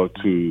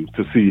to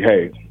see,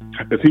 hey,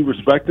 is he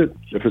respected?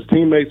 If his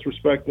teammates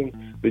respect him,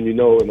 then in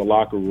the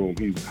locker room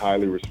he's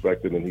highly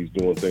respected and he's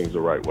doing things the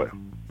right way.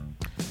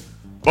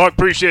 Mark,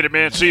 appreciate it,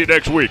 man. See you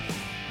next week.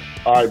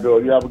 All right,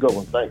 Bill. You have a good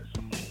one. Thanks.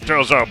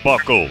 Charles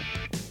Arbuckle,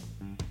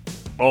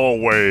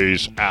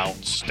 always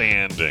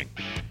outstanding.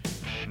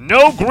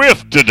 No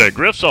Griff today.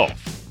 Griff's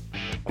off.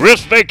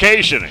 Griff's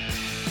vacationing.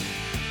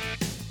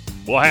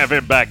 We'll have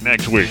him back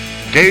next week.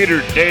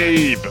 Gator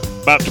Dave,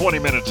 about 20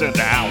 minutes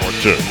into hour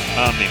 2,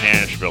 Omni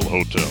Nashville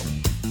Hotel.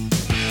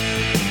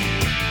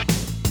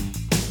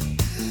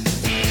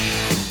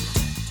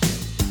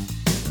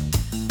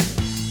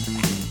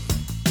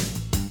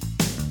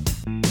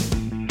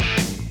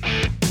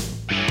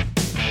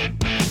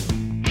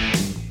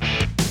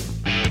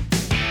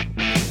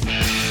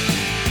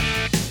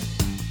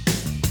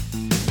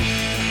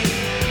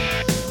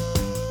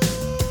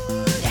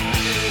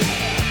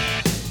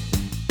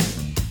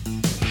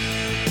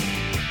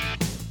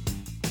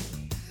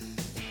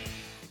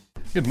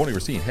 Good morning. We're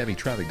seeing heavy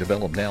traffic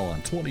develop now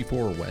on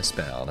 24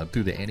 westbound up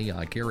through the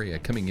Antioch area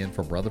coming in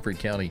from Rutherford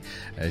County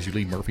as you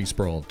leave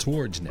Murfreesboro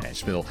towards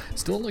Nashville.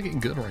 Still looking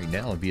good right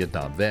now in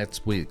Vietnam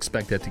Vets. We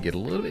expect that to get a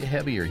little bit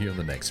heavier here in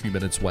the next few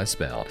minutes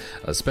westbound,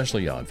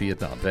 especially on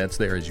Vietnam Vets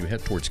there as you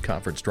head towards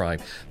Conference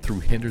Drive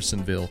through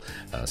Hendersonville.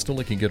 Still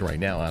looking good right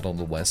now out on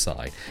the west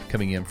side.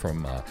 Coming in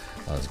from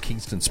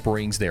Kingston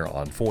Springs there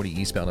on 40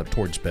 eastbound up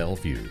towards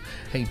Bellevue.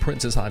 Hey,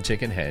 Princess Hot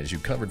Chicken has you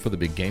covered for the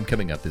big game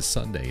coming up this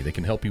Sunday. They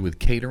can help you with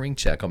catering,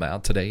 check them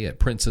out today at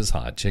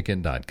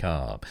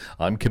princesshotchicken.com.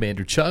 I'm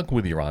Commander Chuck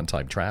with your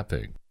on-time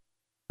traffic.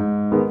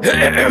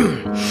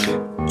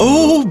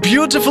 Oh,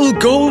 beautiful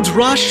Gold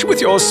Rush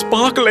with your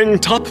sparkling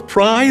top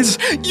prize.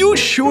 You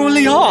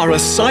surely are a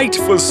sight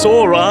for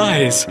sore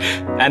eyes.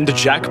 And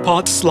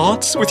jackpot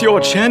slots with your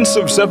chance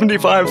of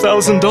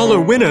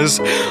 $75,000 winners.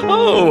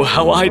 Oh,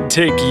 how I'd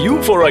take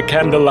you for a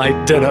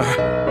candlelight dinner.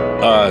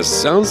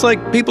 Sounds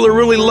like people are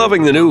really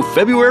loving the new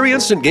February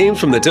instant games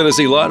from the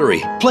Tennessee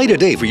Lottery. Play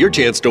today for your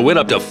chance to win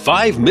up to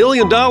 $5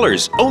 million,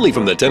 only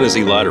from the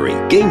Tennessee Lottery.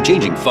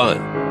 Game-changing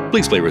fun.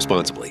 Please play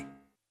responsibly.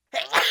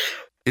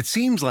 It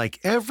seems like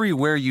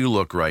everywhere you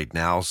look right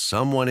now,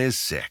 someone is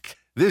sick.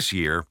 This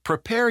year,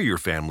 prepare your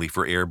family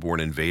for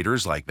airborne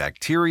invaders like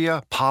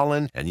bacteria,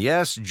 pollen, and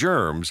yes,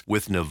 germs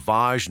with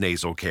Navage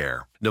Nasal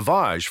Care.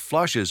 Navage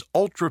flushes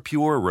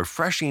ultra-pure,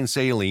 refreshing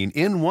saline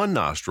in one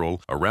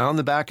nostril, around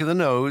the back of the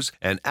nose,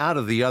 and out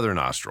of the other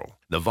nostril.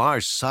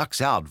 Navage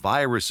sucks out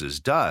viruses,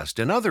 dust,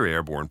 and other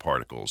airborne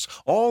particles,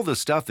 all the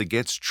stuff that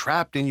gets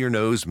trapped in your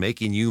nose,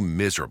 making you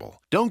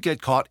miserable. Don't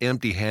get caught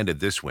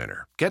empty-handed this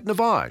winter. Get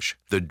Navage,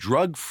 the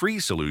drug-free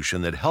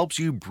solution that helps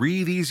you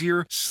breathe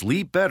easier,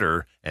 sleep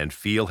better, and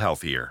feel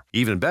healthier.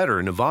 Even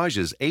better, Navage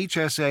is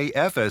HSA,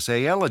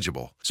 FSA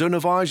eligible, so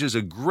Navage is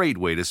a great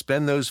way to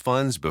spend those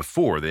funds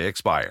before they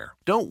expire.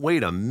 Don't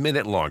wait a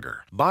minute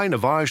longer. Buy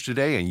Navage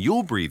today and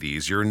you'll breathe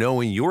easier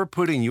knowing you're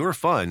putting your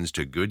funds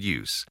to good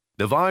use.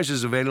 Navage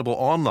is available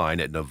online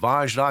at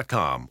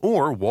Navage.com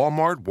or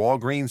Walmart,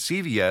 Walgreens,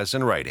 CVS,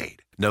 and Rite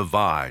Aid.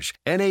 Navage,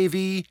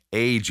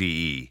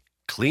 N-A-V-A-G-E.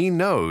 Clean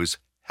nose,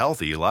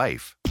 healthy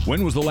life.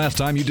 When was the last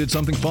time you did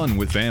something fun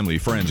with family,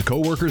 friends,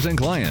 coworkers, and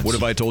clients? What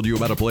if I told you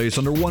about a place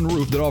under one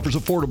roof that offers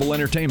affordable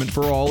entertainment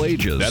for all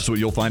ages? That's what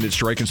you'll find at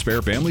Strike and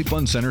Spare Family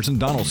Fun Centers in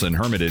Donaldson,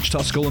 Hermitage,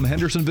 Tusculum,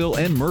 Hendersonville,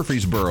 and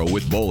Murfreesboro,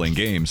 with bowling,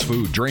 games,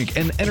 food, drink,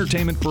 and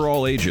entertainment for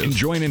all ages.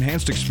 Enjoy an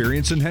enhanced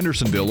experience in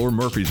Hendersonville or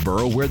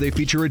Murfreesboro, where they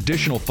feature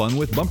additional fun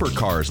with bumper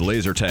cars,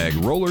 laser tag,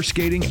 roller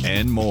skating,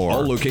 and more.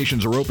 All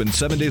locations are open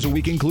 7 days a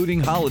week,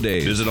 including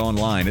holidays. Visit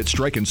online at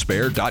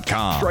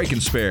strikeandspare.com. Strike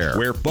and Spare,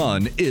 where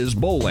fun is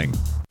bowling.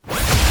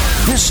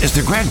 This is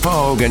the Greg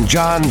Vogue and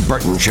John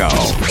Burton Show.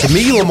 To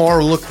me,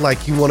 Lamar looked like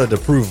he wanted to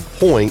prove a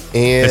point.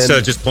 And instead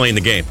of just playing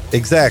the game.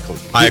 Exactly.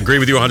 I agree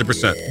with you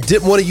 100%.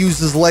 Didn't want to use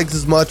his legs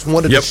as much,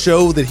 wanted to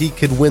show that he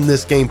could win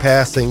this game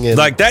passing. And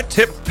like that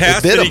tip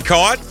pass that he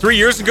caught 3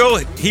 years ago,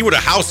 he would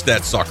have housed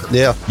that sucker.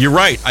 Yeah. You're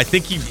right. I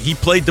think he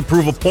played to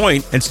prove a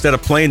point instead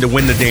of playing to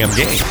win the damn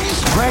game.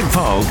 Greg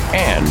Vogue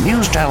and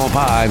News Channel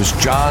 5's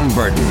John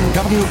Burton,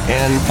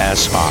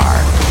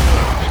 WNSR,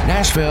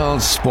 Nashville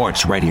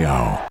Sports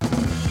Radio.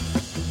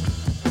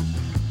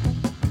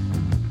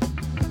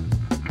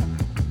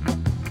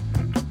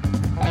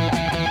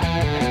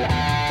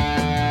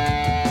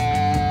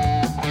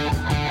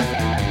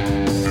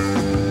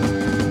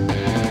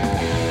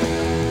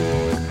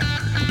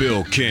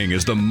 Bill King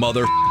is the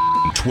mother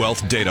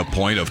 12th data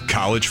point of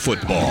college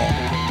football.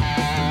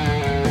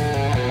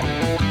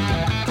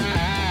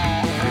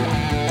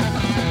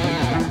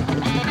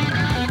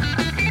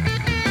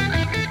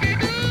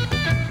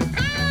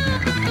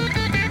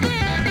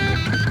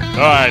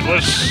 All right,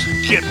 let's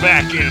get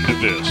back into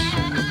this.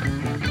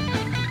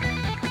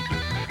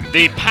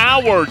 The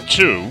Power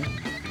 2,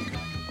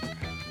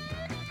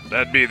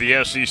 that'd be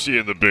the SEC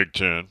and the Big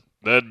Ten.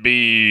 That'd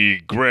be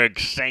Greg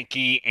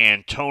Sankey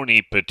and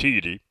Tony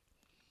Petitti,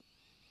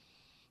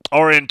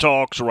 are in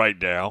talks right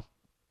now.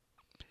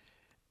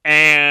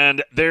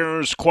 And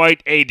there's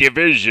quite a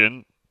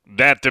division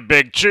that the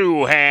Big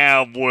Two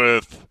have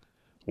with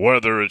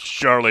whether it's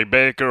Charlie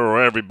Baker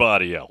or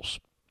everybody else.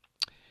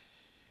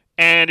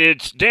 And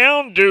it's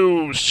down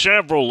to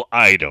several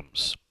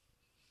items.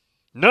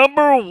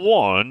 Number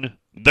one,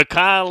 the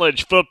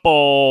college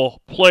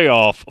football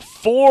playoff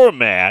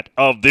format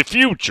of the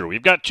future.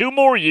 We've got 2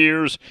 more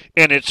years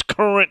in its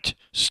current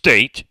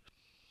state.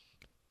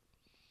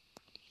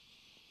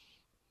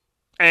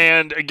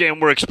 And again,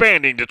 we're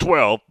expanding to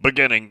 12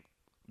 beginning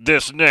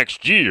this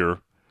next year.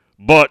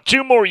 But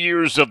 2 more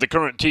years of the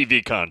current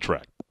TV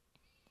contract.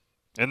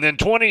 And then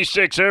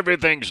 26,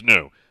 everything's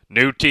new.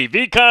 New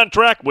TV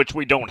contract, which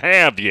we don't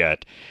have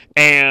yet.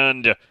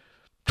 And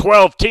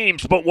 12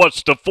 teams, but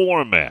what's the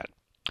format?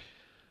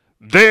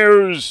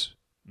 There's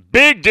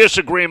big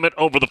disagreement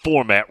over the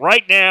format.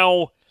 Right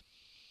now,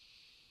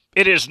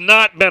 it has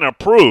not been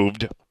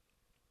approved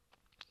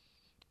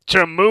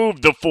to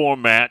move the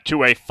format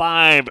to a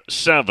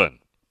 5-7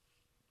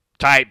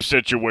 type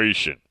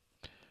situation.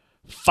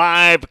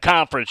 5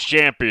 conference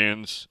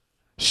champions,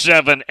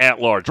 7 at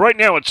large. Right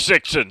now it's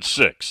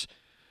 6-6.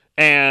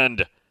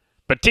 And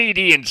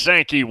Petitti and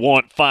Sankey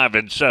want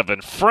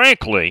 5-7.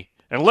 Frankly,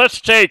 and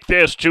let's take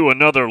this to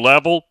another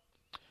level.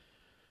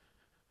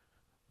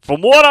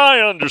 From what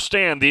I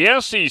understand, the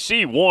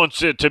SEC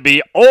wants it to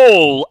be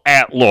all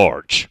at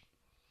large.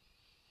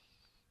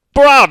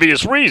 For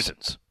obvious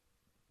reasons.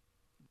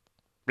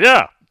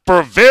 Yeah,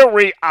 for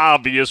very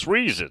obvious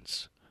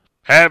reasons.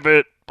 Have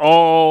it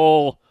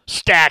all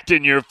stacked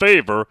in your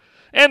favor,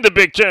 and the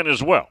Big Ten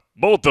as well.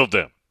 Both of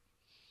them.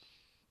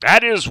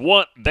 That is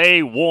what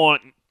they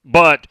want.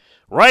 But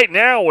right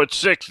now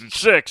it's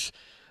 6-6.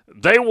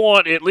 They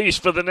want, at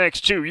least for the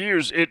next 2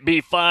 years, it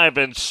be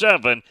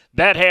 5-7.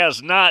 That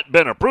has not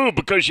been approved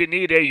because you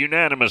need a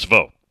unanimous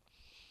vote.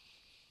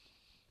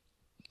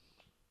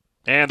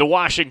 And the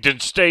Washington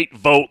State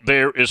vote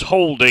there is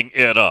holding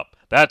it up.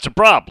 That's a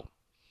problem.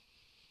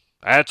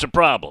 That's a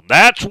problem.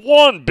 That's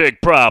one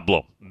big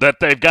problem that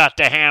they've got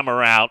to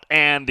hammer out,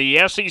 and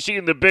the SEC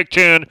and the Big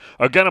Ten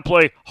are going to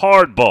play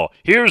hardball.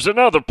 Here's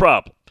another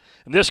problem,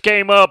 and this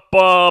came up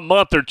a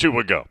month or two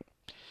ago.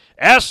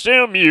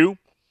 SMU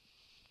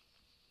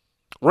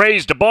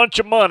raised a bunch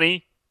of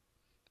money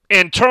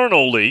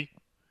internally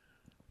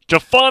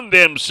to fund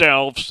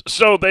themselves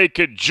so they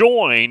could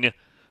join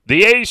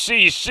the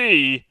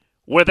ACC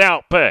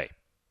without pay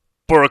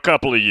for a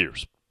couple of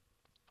years.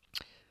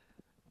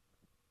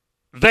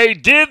 They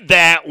did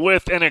that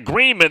with an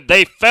agreement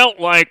they felt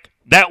like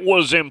that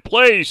was in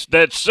place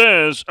that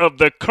says of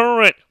the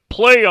current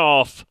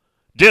playoff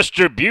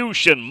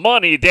distribution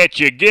money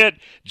that you get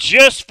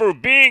just for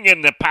being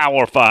in the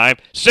Power 5,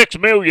 $6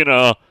 million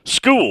a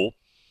school,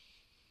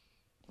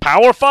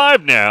 Power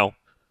 5 now,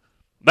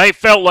 they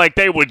felt like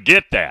they would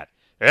get that.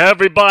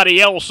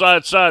 Everybody else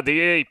outside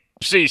the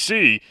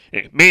ACC,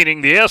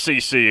 meaning the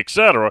SEC,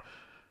 etc.,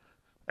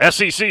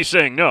 SEC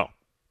saying no,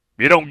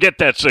 you don't get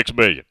that $6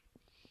 million.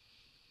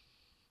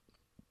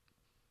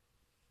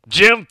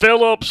 Jim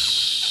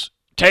Phillips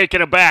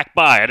taken aback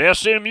by it.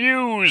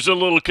 SMU's a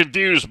little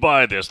confused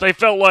by this. They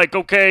felt like,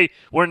 okay,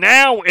 we're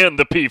now in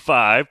the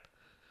P5.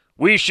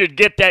 We should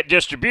get that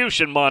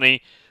distribution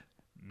money.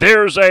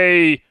 There's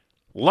a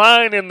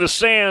line in the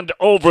sand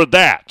over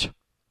that.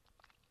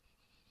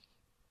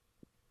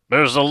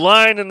 There's a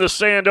line in the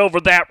sand over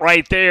that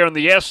right there, and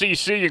the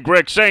SEC and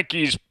Greg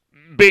Sankey's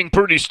being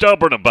pretty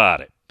stubborn about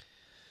it.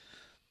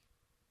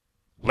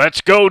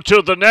 Let's go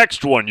to the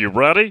next one. You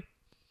ready?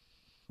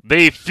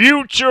 The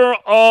future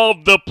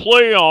of the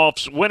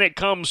playoffs when it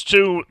comes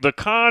to the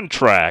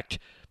contract,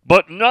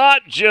 but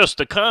not just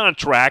the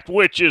contract,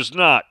 which is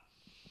not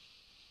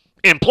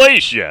in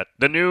place yet,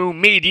 the new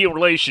media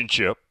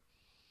relationship,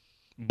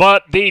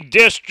 but the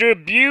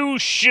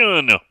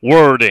distribution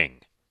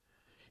wording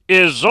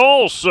is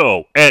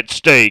also at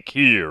stake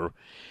here.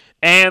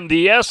 And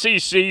the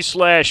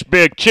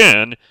SEC/Big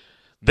Ten,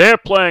 they're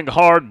playing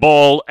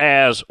hardball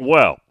as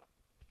well.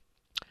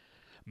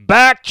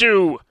 Back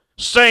to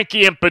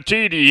Sankey and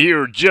Petitti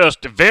here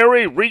just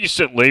very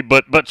recently,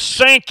 but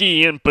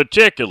Sankey in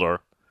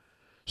particular,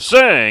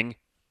 saying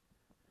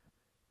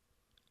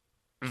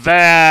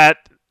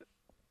that,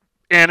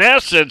 in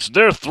essence,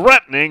 they're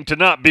threatening to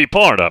not be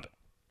part of it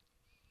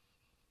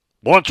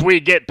once we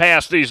get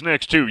past these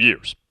next 2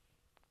 years.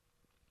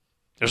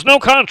 There's no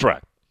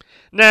contract.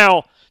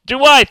 Now,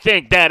 do I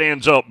think that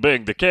ends up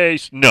being the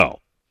case? No,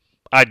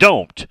 I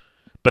don't.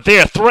 But they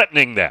are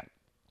threatening that.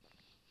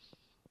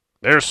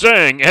 They're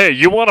saying, hey,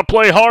 you want to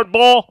play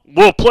hardball?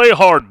 We'll play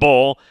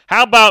hardball.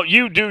 How about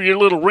you do your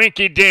little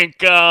rinky-dink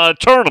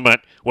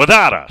tournament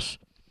without us?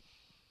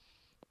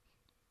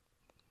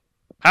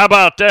 How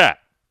about that?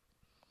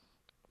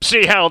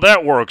 See how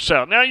that works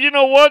out. Now, you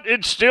know what?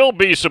 It'd still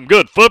be some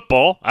good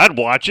football. I'd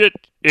watch it.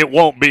 It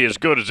won't be as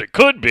good as it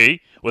could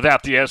be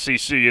without the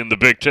SEC and the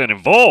Big Ten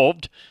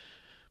involved.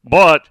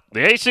 But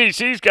the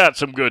ACC's got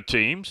some good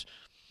teams.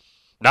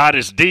 Not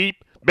as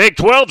deep. Big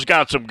 12's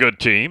got some good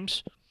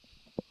teams.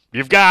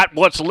 You've got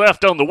what's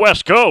left on the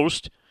West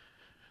Coast.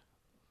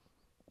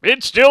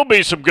 It'd still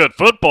be some good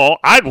football.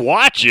 I'd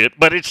watch it,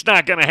 but it's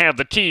not going to have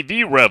the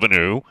TV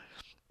revenue,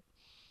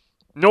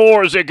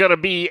 nor is it going to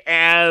be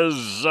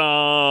as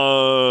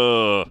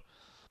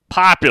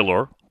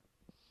popular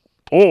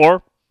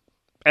or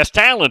as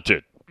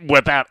talented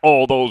without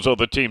all those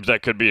other teams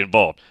that could be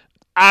involved.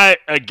 I,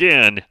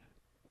 again,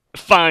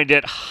 find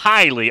it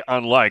highly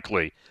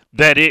unlikely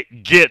that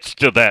it gets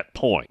to that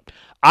point.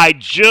 I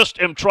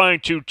just am trying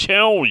to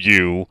tell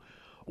you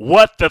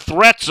what the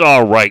threats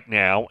are right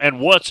now and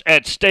what's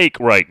at stake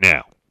right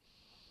now.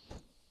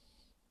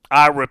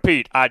 I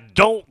repeat, I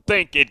don't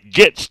think it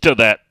gets to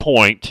that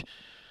point,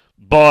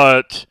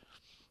 but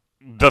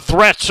the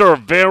threats are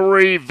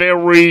very,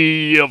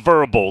 very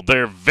verbal.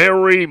 They're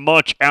very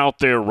much out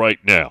there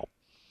right now.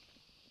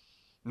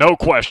 No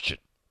question.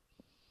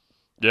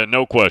 Yeah,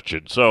 no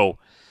question. So,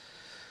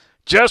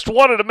 just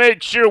wanted to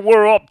make sure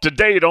we're up to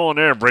date on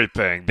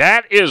everything.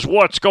 That is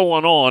what's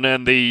going on.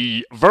 And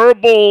the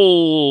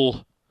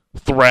verbal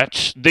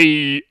threats,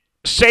 the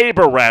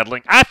saber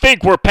rattling, I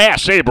think we're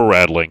past saber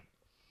rattling.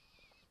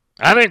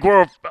 I think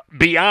we're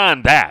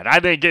beyond that. I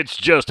think it's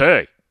just,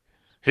 hey,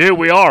 here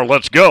we are.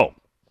 Let's go.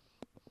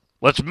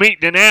 Let's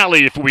meet in an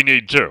alley if we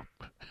need to.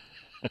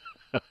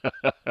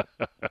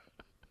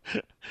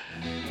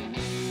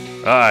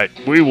 All right,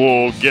 we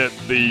will get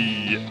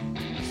the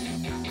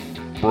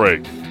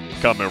break.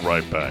 Coming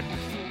right back.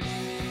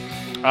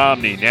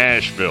 Omni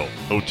Nashville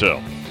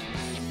Hotel.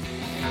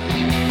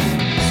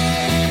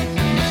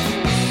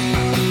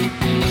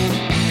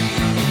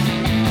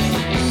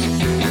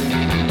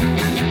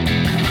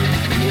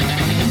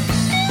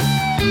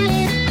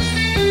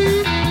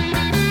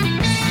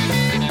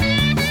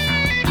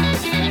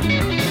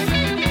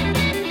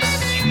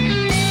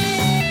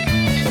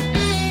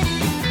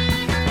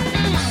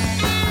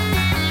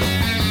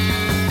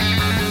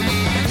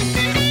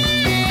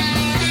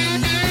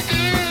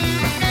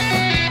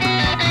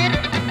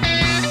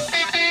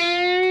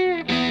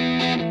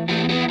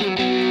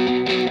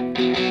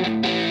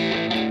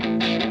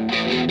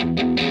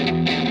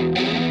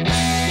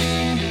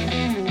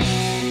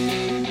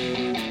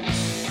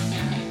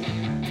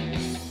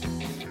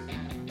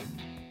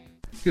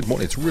 Good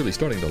morning. It's really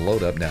starting to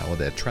load up now with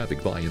that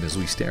traffic volume as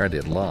we stare at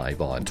it live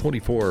on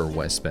 24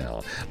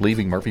 westbound,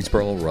 leaving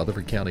Murfreesboro,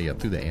 Rutherford County up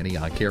through the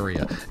Antioch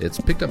area. It's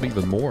picked up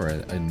even more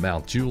in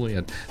Mount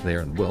Juliet there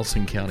in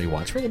Wilson County.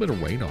 Watch for a little bit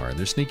of radar.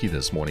 They're sneaky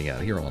this morning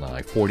out here on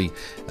I-40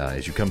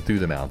 as you come through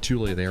the Mount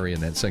Juliet area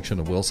in that section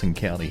of Wilson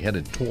County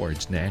headed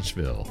towards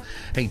Nashville.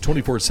 Hey,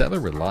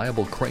 24/7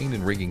 reliable crane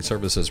and rigging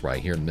services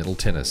right here in Middle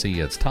Tennessee.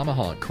 It's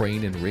Tomahawk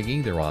Crane and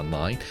Rigging. They're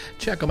online.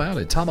 Check them out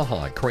at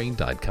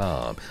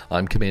tomahawkcrane.com.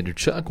 I'm Commander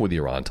Chuck with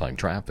your on-time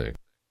traffic.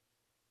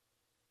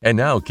 And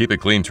now, Keep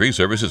It Clean Tree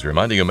Service is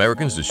reminding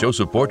Americans to show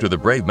support to the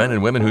brave men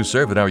and women who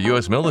serve in our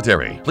U.S.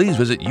 military. Please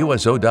visit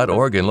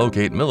USO.org and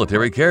locate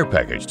Military Care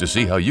Package to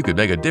see how you could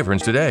make a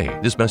difference today.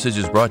 This message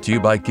is brought to you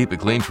by Keep It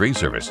Clean Tree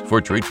Service.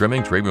 For tree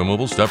trimming, tree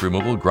removal, stump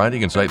removal,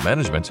 grinding, and site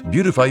management,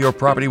 beautify your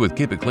property with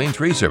Keep It Clean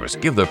Tree Service.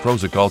 Give the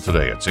pros a call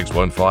today at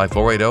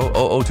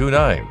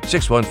 615-480-0029,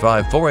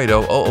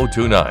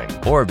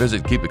 615-480-0029, or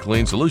visit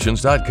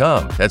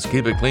KeepItCleanSolutions.com. That's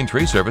Keep It Clean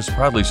Tree Service,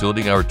 proudly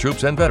saluting our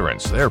troops and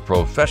veterans. They're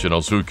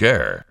professionals who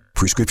care.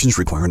 Prescriptions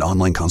require an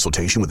online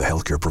consultation with a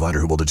healthcare provider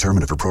who will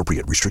determine if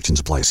appropriate. Restrictions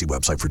apply. See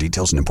website for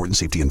details and important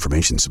safety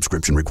information.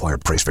 Subscription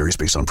required. Price varies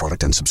based on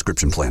product and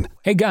subscription plan.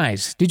 Hey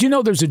guys, did you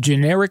know there's a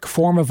generic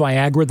form of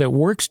Viagra that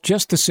works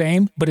just the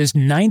same, but is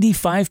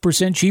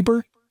 95%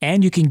 cheaper?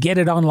 And you can get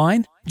it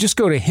online? Just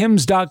go to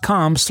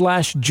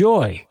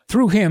hims.com/joy.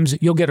 Through Hims,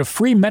 you'll get a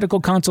free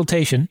medical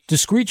consultation,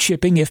 discreet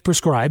shipping if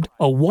prescribed,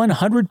 a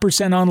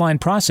 100% online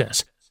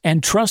process,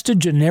 and trusted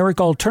generic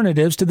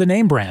alternatives to the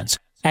name brands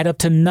at up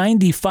to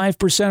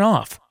 95%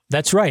 off.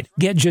 That's right,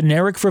 get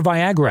generic for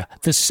Viagra,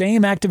 the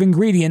same active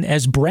ingredient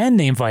as brand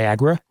name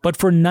Viagra, but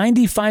for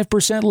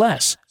 95%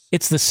 less.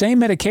 It's the same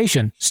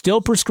medication,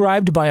 still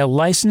prescribed by a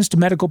licensed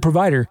medical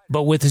provider,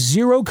 but with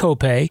zero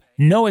copay,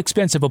 no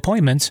expensive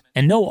appointments,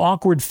 and no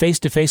awkward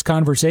face-to-face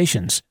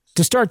conversations.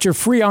 To start your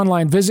free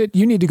online visit,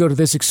 you need to go to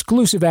this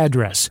exclusive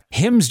address,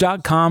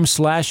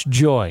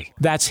 hims.com/joy.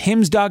 That's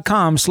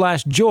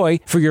hims.com/joy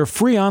for your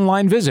free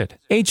online visit.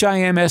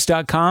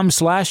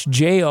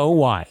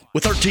 HIMS.com/JOY.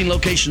 With 13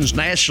 locations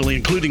nationally,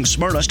 including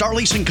Smyrna, Star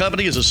Leasing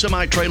Company is a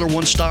semi-trailer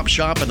one-stop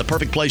shop and the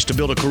perfect place to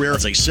build a career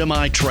as a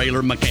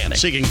semi-trailer mechanic.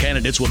 Seeking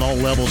candidates with all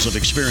levels of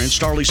experience,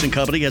 Star Leasing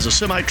Company has a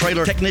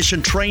semi-trailer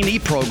technician trainee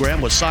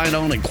program with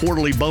sign-on and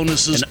quarterly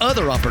bonuses and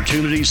other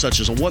opportunities such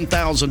as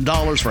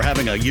 $1,000 for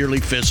having a yearly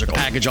physical.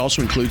 Package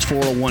also includes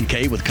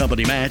 401k with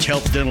company match,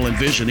 health, dental, and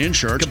vision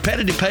insurance,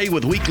 competitive pay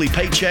with weekly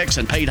paychecks,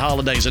 and paid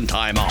holidays and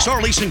time off.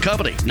 Star Leasing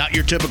Company, not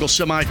your typical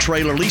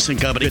semi-trailer leasing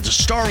company. It's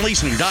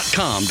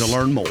starleasing.com to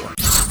learn more.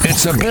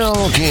 It's a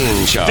Bill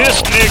King Show.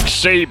 This Nick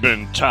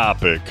Saban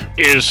topic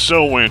is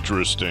so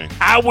interesting.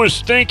 I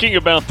was thinking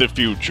about the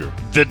future.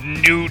 The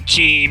new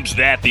teams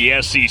that the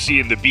SEC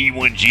and the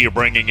B1G are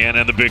bringing in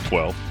and the Big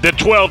 12. The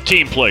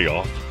 12-team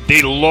playoff.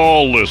 The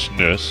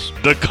lawlessness,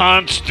 the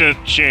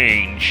constant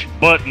change.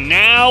 But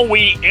now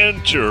we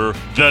enter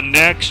the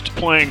next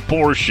playing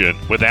portion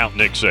without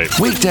Nick Saban.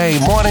 Weekday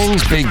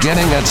mornings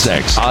beginning at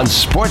 6 on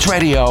Sports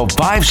Radio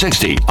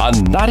 560 on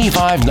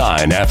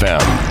 95.9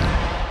 FM.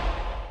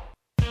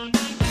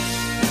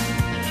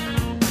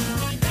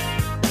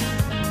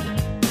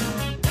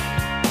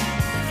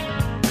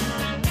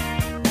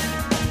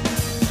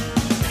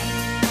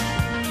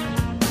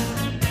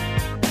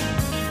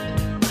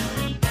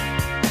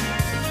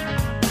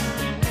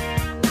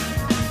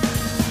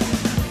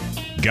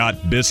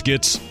 Got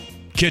biscuits?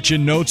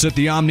 Kitchen Notes at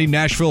the Omni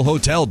Nashville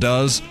Hotel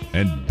does,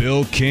 and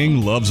Bill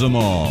King loves them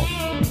all.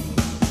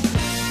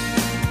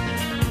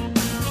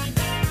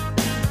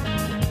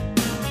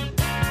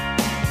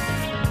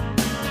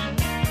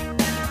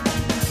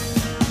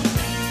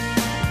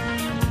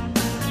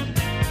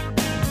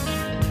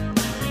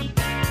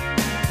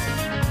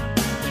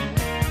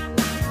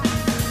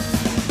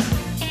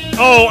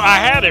 Oh, I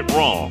had it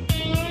wrong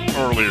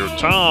earlier.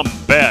 Tom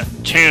bet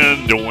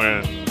 10 to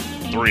win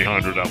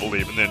 300, I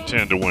believe, and then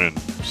 10 to win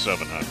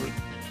 700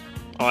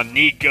 on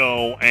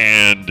Nico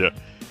and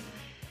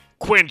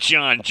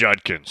Quinshon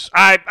Judkins.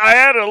 I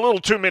had a little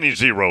too many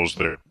zeros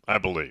there, I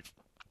believe.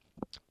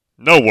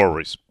 No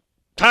worries.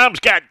 Tom's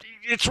got,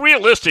 it's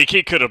realistic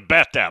he could have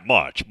bet that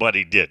much, but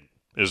he didn't,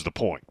 is the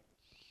point.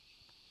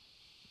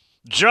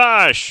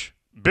 Josh,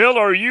 Bill,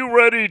 are you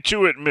ready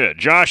to admit,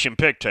 Josh in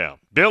Picktown,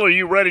 Bill, are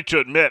you ready to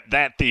admit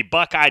that the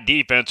Buckeye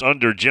defense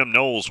under Jim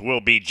Knowles will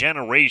be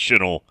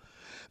generational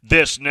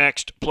this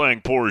next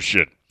playing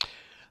portion?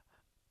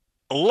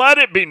 Let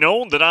it be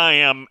known that I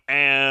am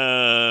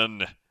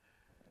an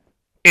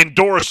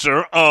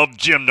endorser of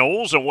Jim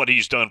Knowles and what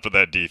he's done for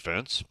that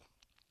defense.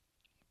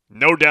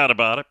 No doubt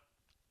about it.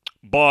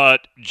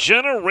 But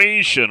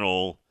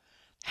generational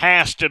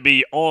has to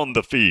be on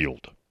the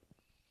field.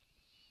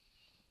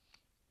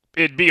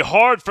 It'd be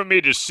hard for me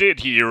to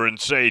sit here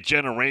and say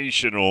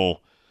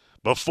generational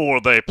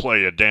before they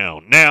play it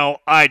down. Now,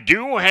 I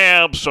do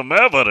have some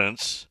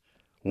evidence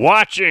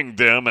watching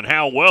them and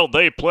how well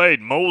they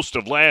played most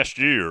of last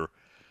year.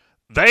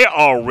 They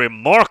are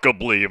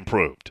remarkably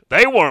improved.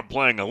 They weren't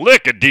playing a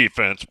lick of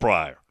defense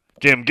prior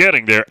to him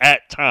getting there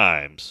at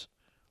times,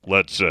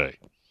 let's say.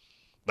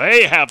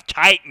 They have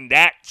tightened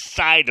that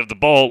side of the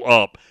ball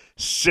up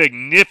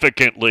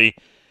significantly.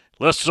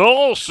 Let's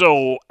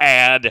also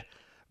add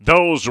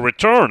those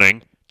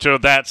returning to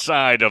that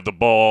side of the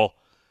ball.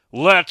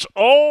 Let's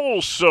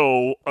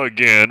also,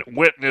 again,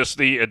 witness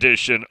the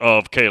addition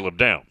of Caleb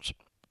Downs.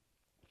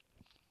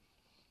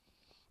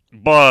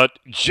 But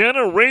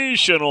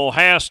generational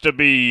has to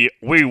be,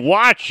 we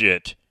watch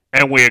it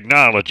and we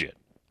acknowledge it.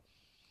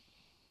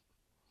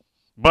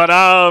 But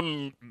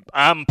I'm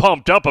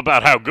pumped up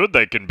about how good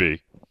they can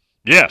be.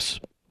 Yes.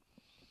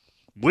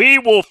 We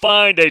will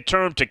find a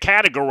term to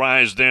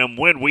categorize them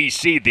when we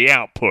see the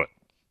output,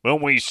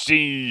 when we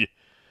see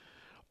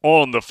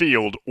on the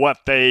field what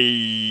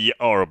they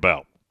are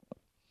about.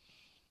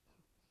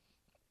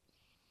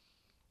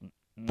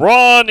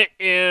 Ron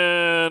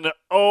in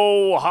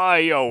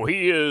Ohio,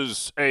 he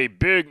is a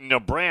big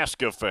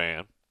Nebraska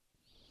fan.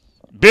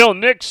 Bill,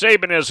 Nick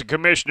Saban as a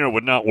commissioner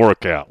would not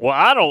work out. Well,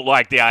 I don't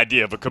like the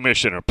idea of a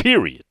commissioner,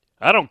 period.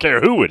 I don't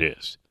care who it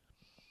is.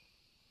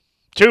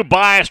 Too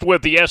biased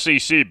with the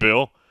SEC,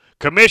 Bill.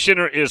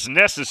 Commissioner is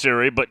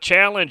necessary, but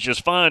challenge is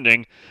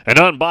finding an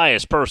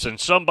unbiased person.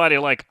 Somebody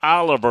like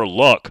Oliver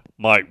Luck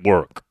might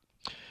work.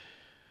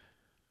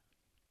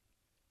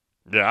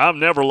 Yeah, I've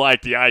never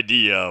liked the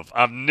idea of,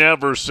 I've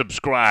never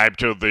subscribed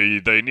to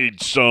they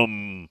need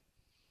some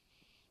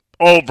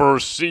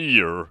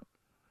overseer.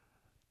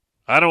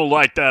 I don't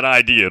like that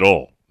idea at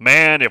all.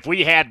 Man, if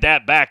we had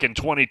that back in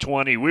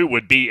 2020, we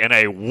would be in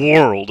a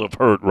world of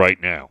hurt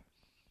right now.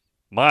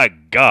 My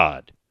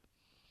God.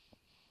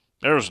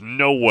 There's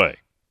no way.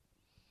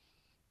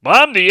 If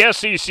I'm the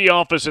SEC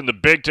office and the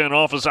Big Ten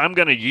office, I'm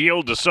going to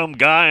yield to some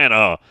guy in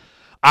a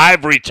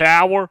ivory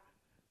tower?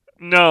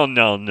 No.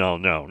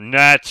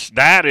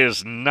 That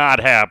is not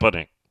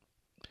happening.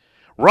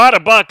 Rod a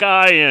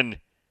Buckeye in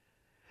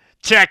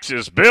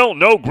Texas. Bill,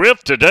 no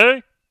Griff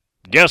today?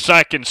 Guess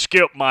I can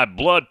skip my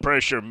blood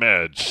pressure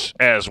meds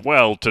as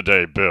well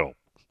today, Bill.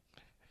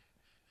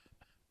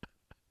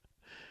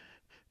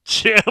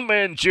 Jim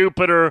and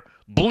Jupiter,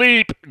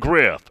 bleep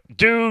Griff.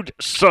 Dude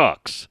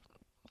sucks.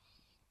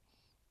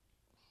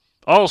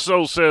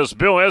 Also says,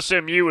 Bill,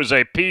 SMU is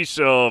a piece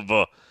of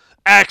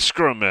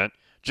excrement,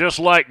 just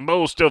like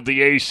most of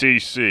the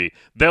ACC.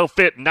 They'll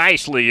fit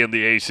nicely in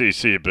the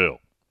ACC, Bill.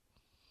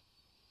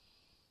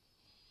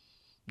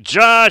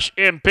 Josh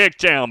in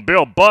Picktown.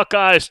 Bill,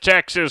 Buckeyes,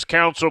 Texas,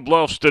 Council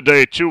Bluffs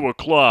today, 2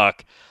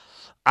 o'clock.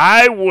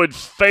 I would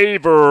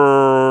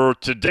favor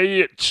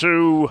today at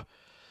 2.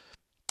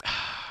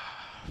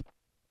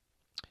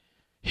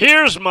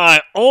 Here's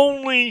my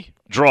only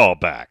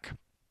drawback.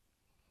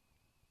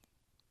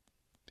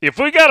 If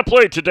we got to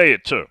play today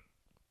at 2,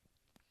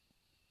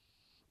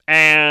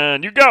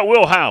 and you got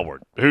Will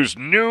Howard, who's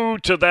new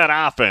to that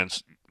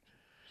offense,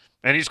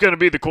 and he's going to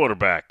be the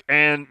quarterback,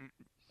 and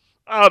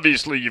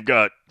obviously you've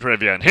got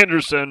Trevion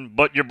Henderson,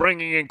 but you're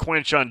bringing in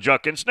Quinshon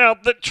Judkins. Now,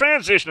 the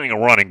transitioning a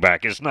running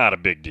back is not a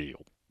big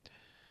deal.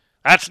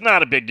 That's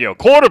not a big deal.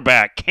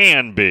 Quarterback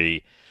can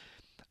be.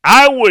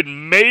 I would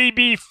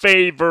maybe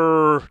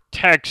favor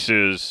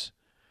Texas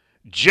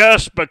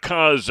just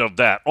because of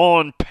that.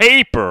 On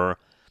paper,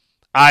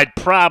 I'd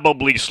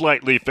probably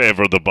slightly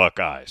favor the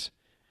Buckeyes.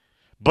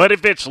 But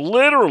if it's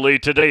literally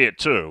today at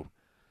 2,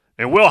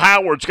 and Will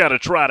Howard's got to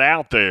trot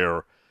out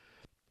there,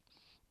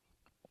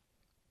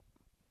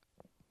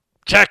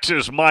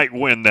 Texas might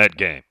win that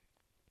game.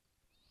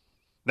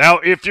 Now,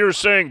 if you're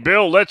saying,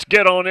 Bill, let's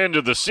get on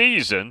into the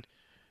season,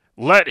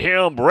 let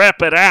him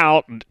rep it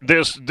out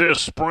this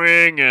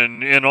spring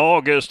and in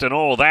August and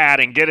all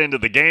that and get into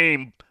the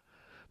game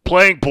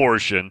playing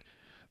portion,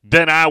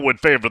 then I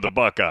would favor the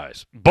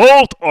Buckeyes.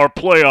 Both are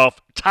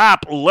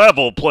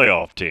top-level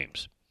playoff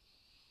teams.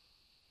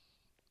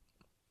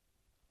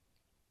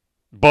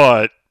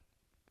 But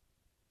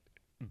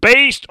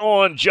based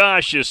on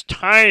Josh's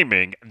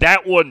timing,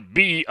 that would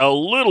be a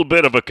little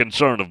bit of a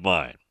concern of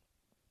mine.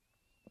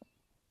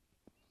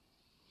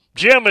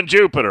 Jim and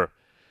Jupiter.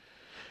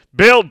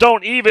 Bill,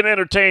 don't even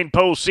entertain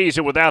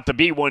postseason without the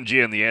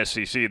B1G in the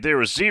SEC.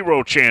 There is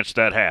zero chance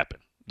that happen.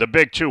 The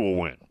Big Two will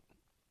win.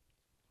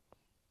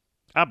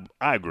 I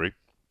agree.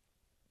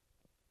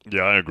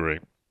 Yeah, I agree.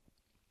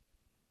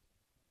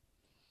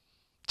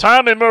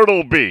 Tom in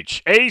Myrtle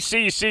Beach.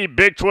 ACC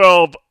Big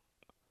 12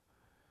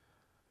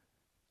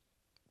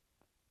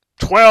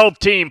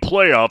 12-team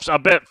playoffs. I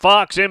bet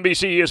Fox,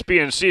 NBC,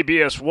 ESPN, and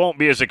CBS won't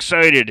be as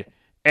excited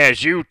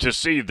as you to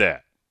see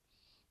that.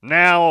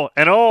 Now,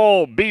 an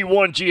all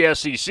B1G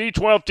SEC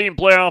 12-team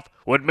playoff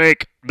would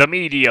make the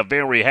media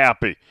very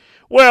happy.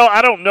 Well,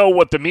 I don't know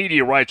what the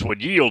media rights would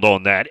yield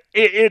on that.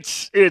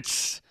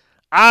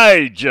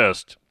 I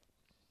just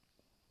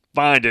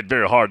find it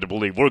very hard to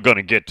believe we're going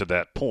to get to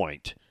that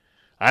point.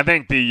 I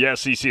think the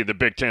SEC, the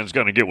Big Ten, is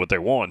going to get what they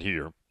want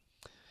here.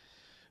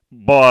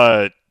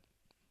 But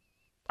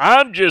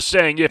I'm just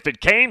saying if it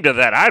came to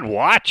that, I'd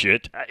watch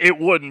it. It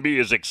wouldn't be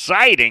as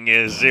exciting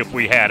as if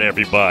we had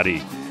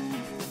everybody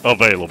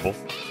available.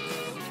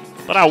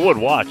 But I would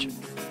watch it.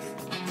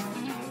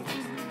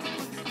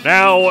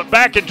 Now,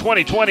 back in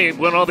 2020,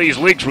 when all these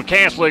leagues were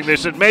canceling, they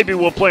said maybe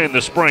we'll play in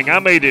the spring. I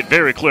made it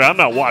very clear I'm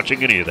not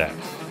watching any of that.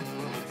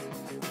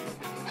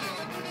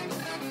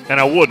 And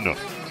I wouldn't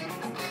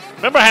have.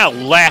 Remember how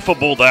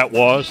laughable that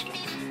was?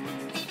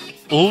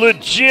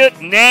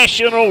 Legit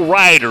national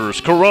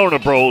writers, Corona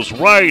Bros,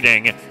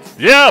 writing,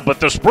 yeah, but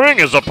the spring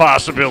is a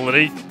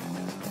possibility.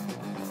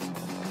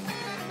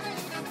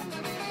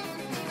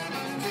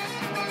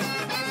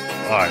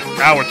 All right,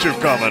 hour 2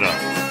 coming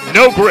up.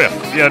 No Griff.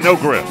 Yeah, no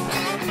Griff.